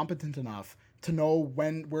even competent enough to know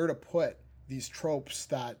where to put these tropes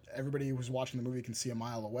that everybody who's watching the movie can see a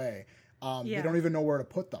mile away. They don't even know where to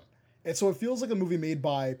put them. And so it feels like a movie made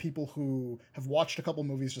by people who have watched a couple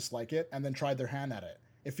movies just like it and then tried their hand at it.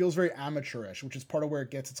 It feels very amateurish, which is part of where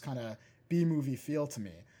it gets its kind of B-movie feel to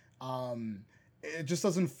me. It just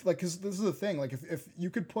doesn't, like, because this is the thing, like, if you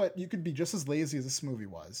could be just as lazy as this movie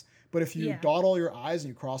was, but if you dot all your I's and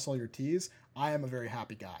you cross all your T's, I am a very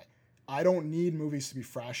happy guy. I don't need movies to be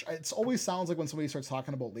fresh. It always sounds like when somebody starts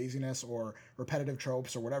talking about laziness or repetitive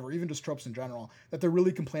tropes or whatever, even just tropes in general, that they're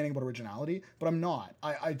really complaining about originality, but I'm not.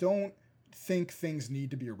 I don't think things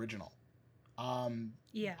need to be original.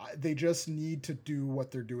 They just need to do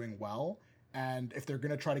what they're doing well, and if they're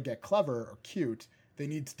going to try to get clever or cute, they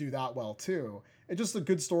need to do that well too. It's just, a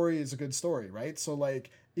good story is a good story, right? So like,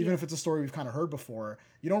 even if it's a story we've kind of heard before,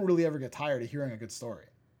 you don't really ever get tired of hearing a good story.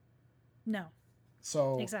 No.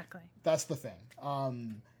 So exactly, that's the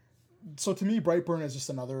thing. So to me, Brightburn is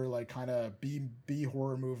just another like kind of B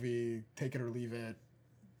horror movie. Take it or leave it.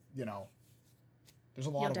 You know, there's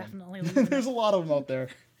a lot of definitely them. There's a lot of them out there.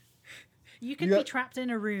 You could be trapped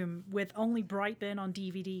in a room with only Brightburn on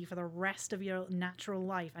DVD for the rest of your natural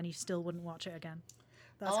life, and you still wouldn't watch it again.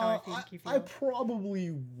 That's how I think you feel. I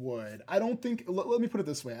probably would. I don't think. Let me put it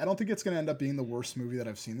this way. I don't think it's going to end up being the worst movie that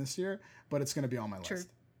I've seen this year, but it's going to be on my list.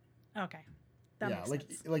 Okay.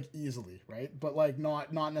 Like easily, right? But like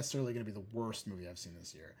not necessarily going to be the worst movie I've seen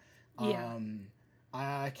this year.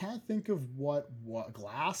 I can't think of what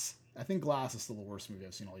Glass. I think Glass is still the worst movie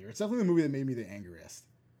I've seen all year. It's definitely the movie that made me the angriest.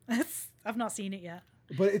 I've not seen it yet.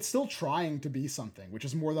 But it's still trying to be something, which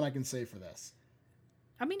is more than I can say for this.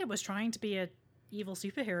 I mean, it was trying to be a evil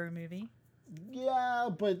superhero movie. Yeah,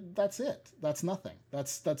 but that's it. That's nothing.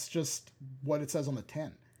 That's just what it says on the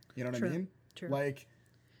tin. You know what I mean? True. Like,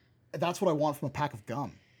 that's what I want from a pack of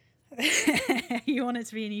gum. You want it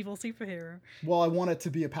to be an evil superhero? Well, I want it to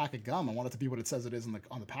be a pack of gum. I want it to be what it says it is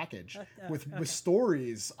on the package. With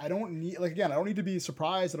stories, I don't need, like, again, I don't need to be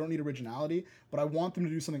surprised. I don't need originality, but I want them to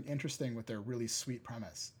do something interesting with their really sweet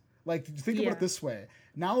premise. Like, think about it this way.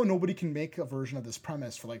 Now nobody can make a version of this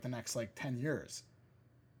premise for like the next like 10 years.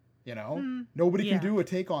 You know, nobody can do a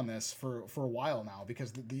take on this for a while now,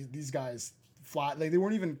 because these guys flat, like, they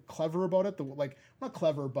weren't even clever about it. Like, not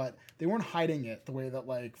clever, but they weren't hiding it the way that,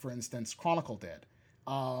 like, for instance, Chronicle did,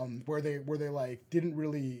 where they like didn't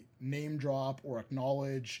really name drop or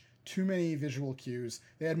acknowledge too many visual cues.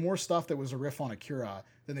 They had more stuff that was a riff on Akira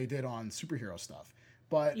than they did on superhero stuff.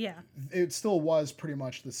 But Yeah. it still was pretty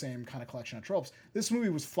much the same kind of collection of tropes. This movie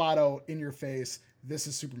was flat out in your face. This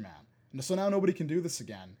is Superman. And so now nobody can do this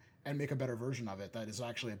again and make a better version of it that is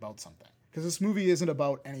actually about something. Because this movie isn't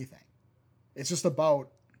about anything. It's just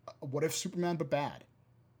about what if Superman but bad.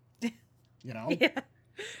 You know? Yeah.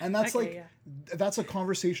 And that's Okay, yeah. that's a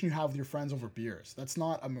conversation you have with your friends over beers. That's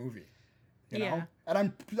not a movie. You know? Yeah.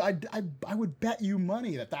 And I would bet you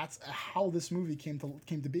money that that's how this movie came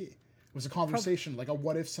to be. It was a conversation, like a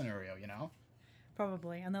what if scenario, you know?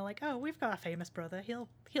 Probably. And they're like, oh, we've got a famous brother. He'll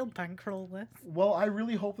bankroll this. Well, I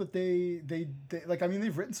really hope that they like, I mean,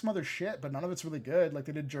 they've written some other shit, but none of it's really good. Like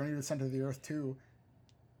they did Journey to the Center of the Earth too.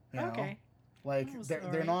 You know? Okay. Like That was they're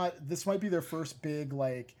alright. not, this might be their first big,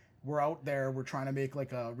 like, we're out there, we're trying to make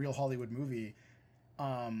like a real Hollywood movie.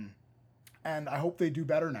 And I hope they do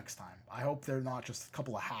better next time. I hope they're not just a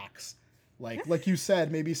couple of hacks. Like you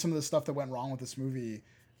said, maybe some of the stuff that went wrong with this movie,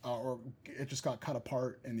 or it just got cut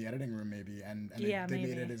apart in the editing room, maybe, and Yeah, they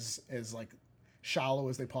made maybe. it as like shallow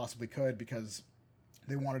as they possibly could because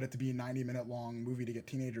they wanted it to be a 90-minute long movie to get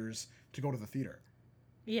teenagers to go to the theater.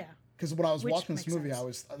 Yeah. Because when I was Which watching this makes movie,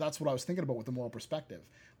 sense. that's what I was thinking about with the moral perspective.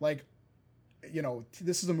 Like, you know,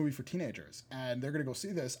 this is a movie for teenagers, and they're gonna go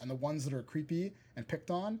see this, and the ones that are creepy and picked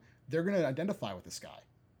on, they're gonna identify with this guy.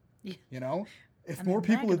 Yeah. You know, if And more then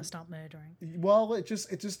they're people, gonna stop murdering. well,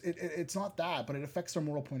 it's not that, but it affects their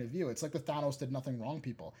moral point of view. It's like the Thanos did nothing wrong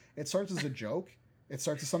people. It starts as a joke. It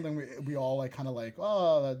starts as something we all like, kind of like,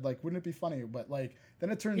 oh, like, wouldn't it be funny? But like, then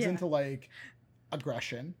it turns Yeah. into like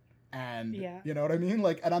aggression. And Yeah. you know what I mean?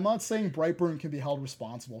 Like, and I'm not saying Brightburn can be held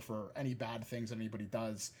responsible for any bad things that anybody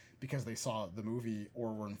does because they saw the movie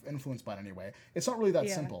or were influenced by it anyway. It's not really that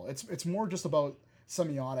Yeah. simple. It's more just about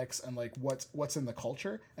semiotics and like what's in the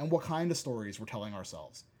culture and what kind of stories we're telling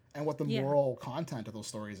ourselves and what the Yeah. moral content of those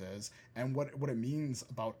stories is and what it means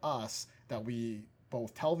about us that we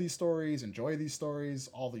both tell these stories, enjoy these stories,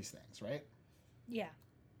 all these things, right? Yeah.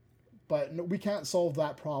 But no, we can't solve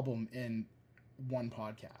that problem in one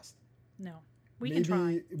podcast. No. We can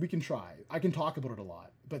try. We can try. I can talk about it a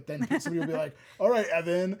lot, but then somebody will be like, "All right,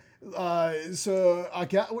 Evan. So I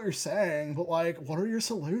get what you're saying, but like, what are your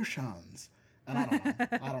solutions?" And I don't know.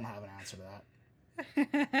 I don't have an answer to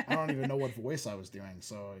that. I don't even know what voice I was doing.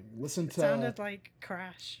 So listen It to sounded like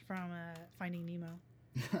Crash from Finding Nemo.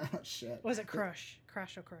 shit. Was it Crush?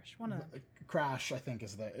 Crash or Crush? One of them. Crash, I think,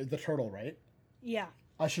 is the turtle, right? Yeah.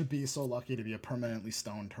 I should be so lucky to be a permanently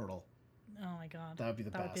stoned turtle. Oh my god. That would be the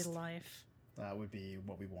That would best. be life. That would be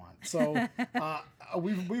what we want. So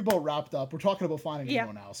we've about wrapped up. We're talking about Finding Yeah.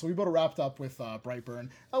 Nemo now. So we about wrapped up with Brightburn.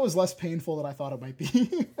 That was less painful than I thought it might be.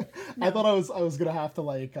 I No. thought I was gonna have to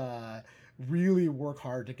like really work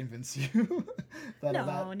hard to convince you that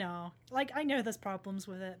No. Like, I know there's problems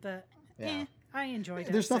with it, but Yeah. I enjoyed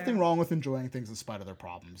it. there's so- nothing wrong with enjoying things in spite of their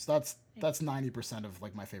problems. That's 90% of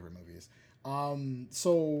like my favorite movies.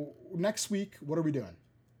 So next week, what are we doing?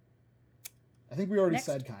 I think we already Next-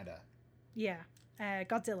 said kinda. Yeah.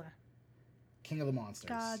 Godzilla. King of the Monsters.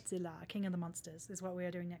 Godzilla, King of the Monsters is what we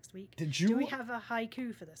are doing next week. Did you? Do we have a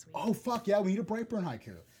haiku for this week? Oh fuck yeah, we need a Brightburn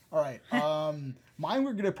haiku. All right. Mine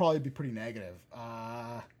were gonna probably be pretty negative.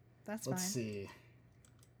 That's Let's fine. see.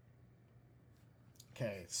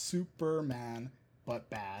 Okay, Superman but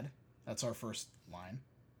bad. That's our first line.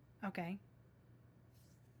 Okay.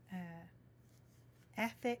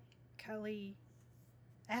 Ethically.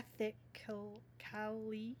 Ethically.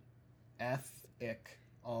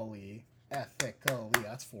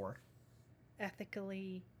 That's 4.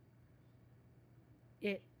 Ethically.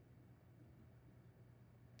 It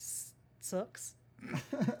sucks.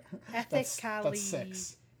 That's Ethically.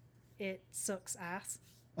 6. It sucks ass.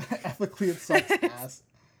 Ethically, it sucks ass.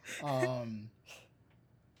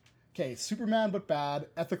 Okay, Superman but bad.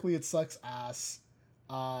 Ethically, it sucks ass.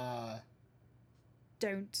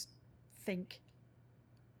 Don't think.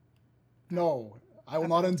 No, I will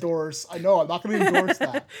not About it. endorse. I know I'm not going to endorse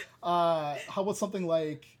that. How about something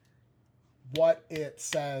like what it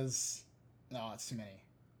says? No, it's too many.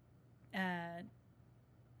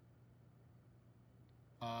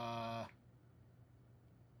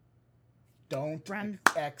 Don't Brand-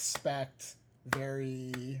 expect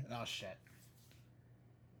very. Oh shit.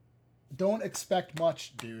 Don't expect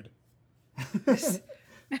much, dude.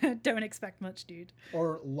 Don't expect much, dude.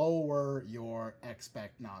 Or lower your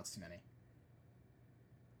expect. No, it's too many.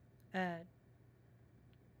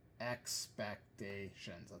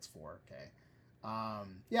 Expectations. That's 4. Okay.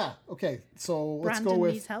 Yeah. Okay. So let's Brandon go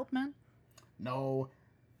with needs help, man. no.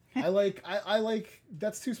 I like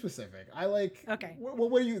that's too specific. I like. Okay.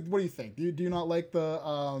 What do you think? Do you not like the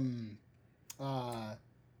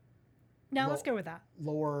No, let's go with that.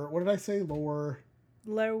 Lower. What did I say? Lower.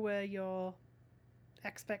 Lower your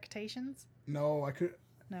expectations. No, I could.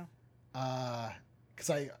 No. Because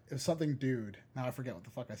it was something, dude. Now I forget what the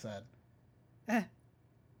fuck I said.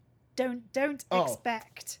 Don't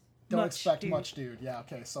expect. Don't expect much, dude. Yeah.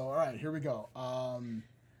 Okay. So all right, here we go.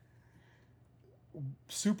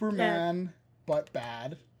 Superman, but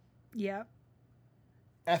bad. Yeah.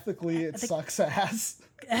 Ethically, it sucks ass.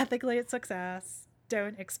 Ethically, it sucks ass.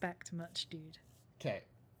 Don't expect much, dude. Okay.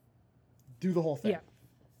 Do the whole thing. Yeah.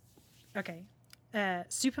 Okay.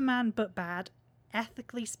 Superman, but bad.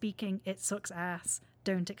 Ethically speaking, it sucks ass.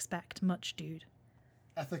 Don't expect much, dude.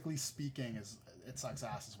 Ethically speaking, it sucks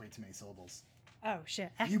ass is way too many syllables. Oh,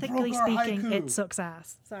 shit. Ethically speaking, haiku. it sucks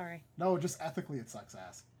ass. Sorry. No, just ethically, it sucks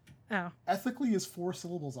ass. Oh. Ethically is 4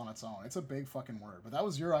 syllables on its own. It's a big fucking word. But that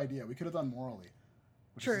was your idea. We could have done morally,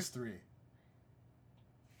 which True. is 3.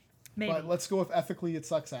 Maybe. But let's go with ethically, it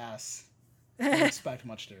sucks ass. Don't expect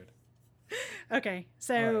much, dude. Okay.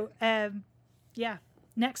 So, yeah.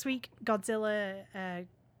 Next week, Godzilla,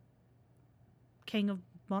 King of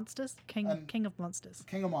Monsters? King of Monsters.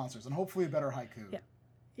 King of Monsters. And hopefully a better haiku. Yeah.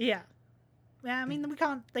 Yeah. Yeah, I mean,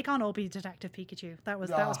 they can't all be Detective Pikachu. That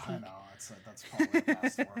was peak. I know. That's probably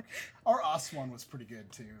past work. Our Us one was pretty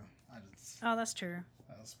good too. Oh, that's true.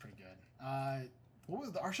 That was pretty good. Our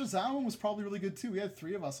Shazam one was probably really good too. We had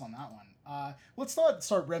 3 of us on that one. Let's not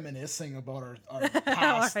start reminiscing about our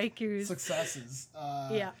past haikus. Successes.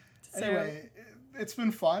 Yeah. So, anyway, it's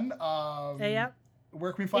been fun. yeah.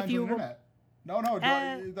 Where can we find you on the internet? No.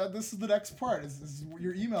 This is the next part. Is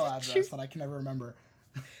your email address that I can never remember.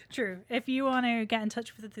 True. If you want to get in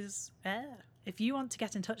touch with us,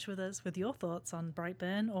 with your thoughts on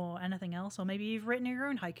Brightburn or anything else, or maybe you've written your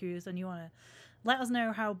own haikus and you want to let us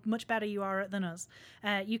know how much better you are than us,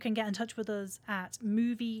 you can get in touch with us at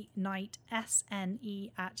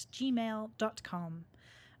movienightsne@gmail.com.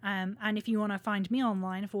 And if you want to find me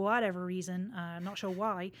online for whatever reason, I'm not sure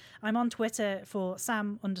why, I'm on Twitter for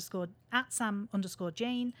Sam_Jane.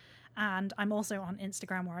 And I'm also on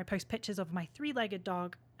Instagram where I post pictures of my 3-legged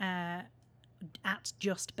dog at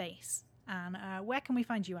JustBase. And where can we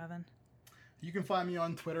find you, Evan? You can find me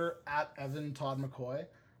on Twitter at Evan Todd McCoy.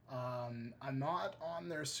 I'm not on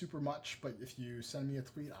there super much, but if you send me a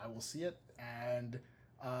tweet, I will see it. And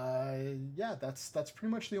yeah, that's pretty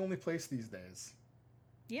much the only place these days.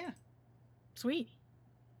 Yeah. Sweet.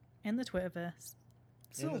 In the Twitterverse.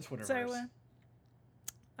 In the Twitterverse.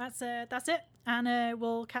 So that's it. And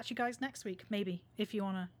we'll catch you guys next week, maybe, if you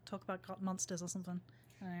want to talk about monsters or something.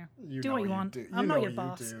 Do what you want. I'm not your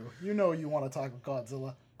boss. You know you want to talk about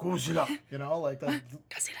Godzilla. Godzilla. You know, like that.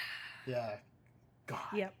 Godzilla. Yeah.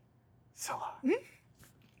 God. Yep. Zilla.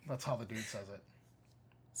 That's how the dude says it.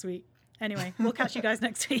 Sweet. Anyway, we'll catch you guys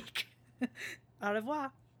next week. Au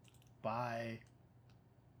revoir. Bye.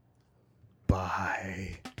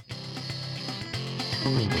 Bye.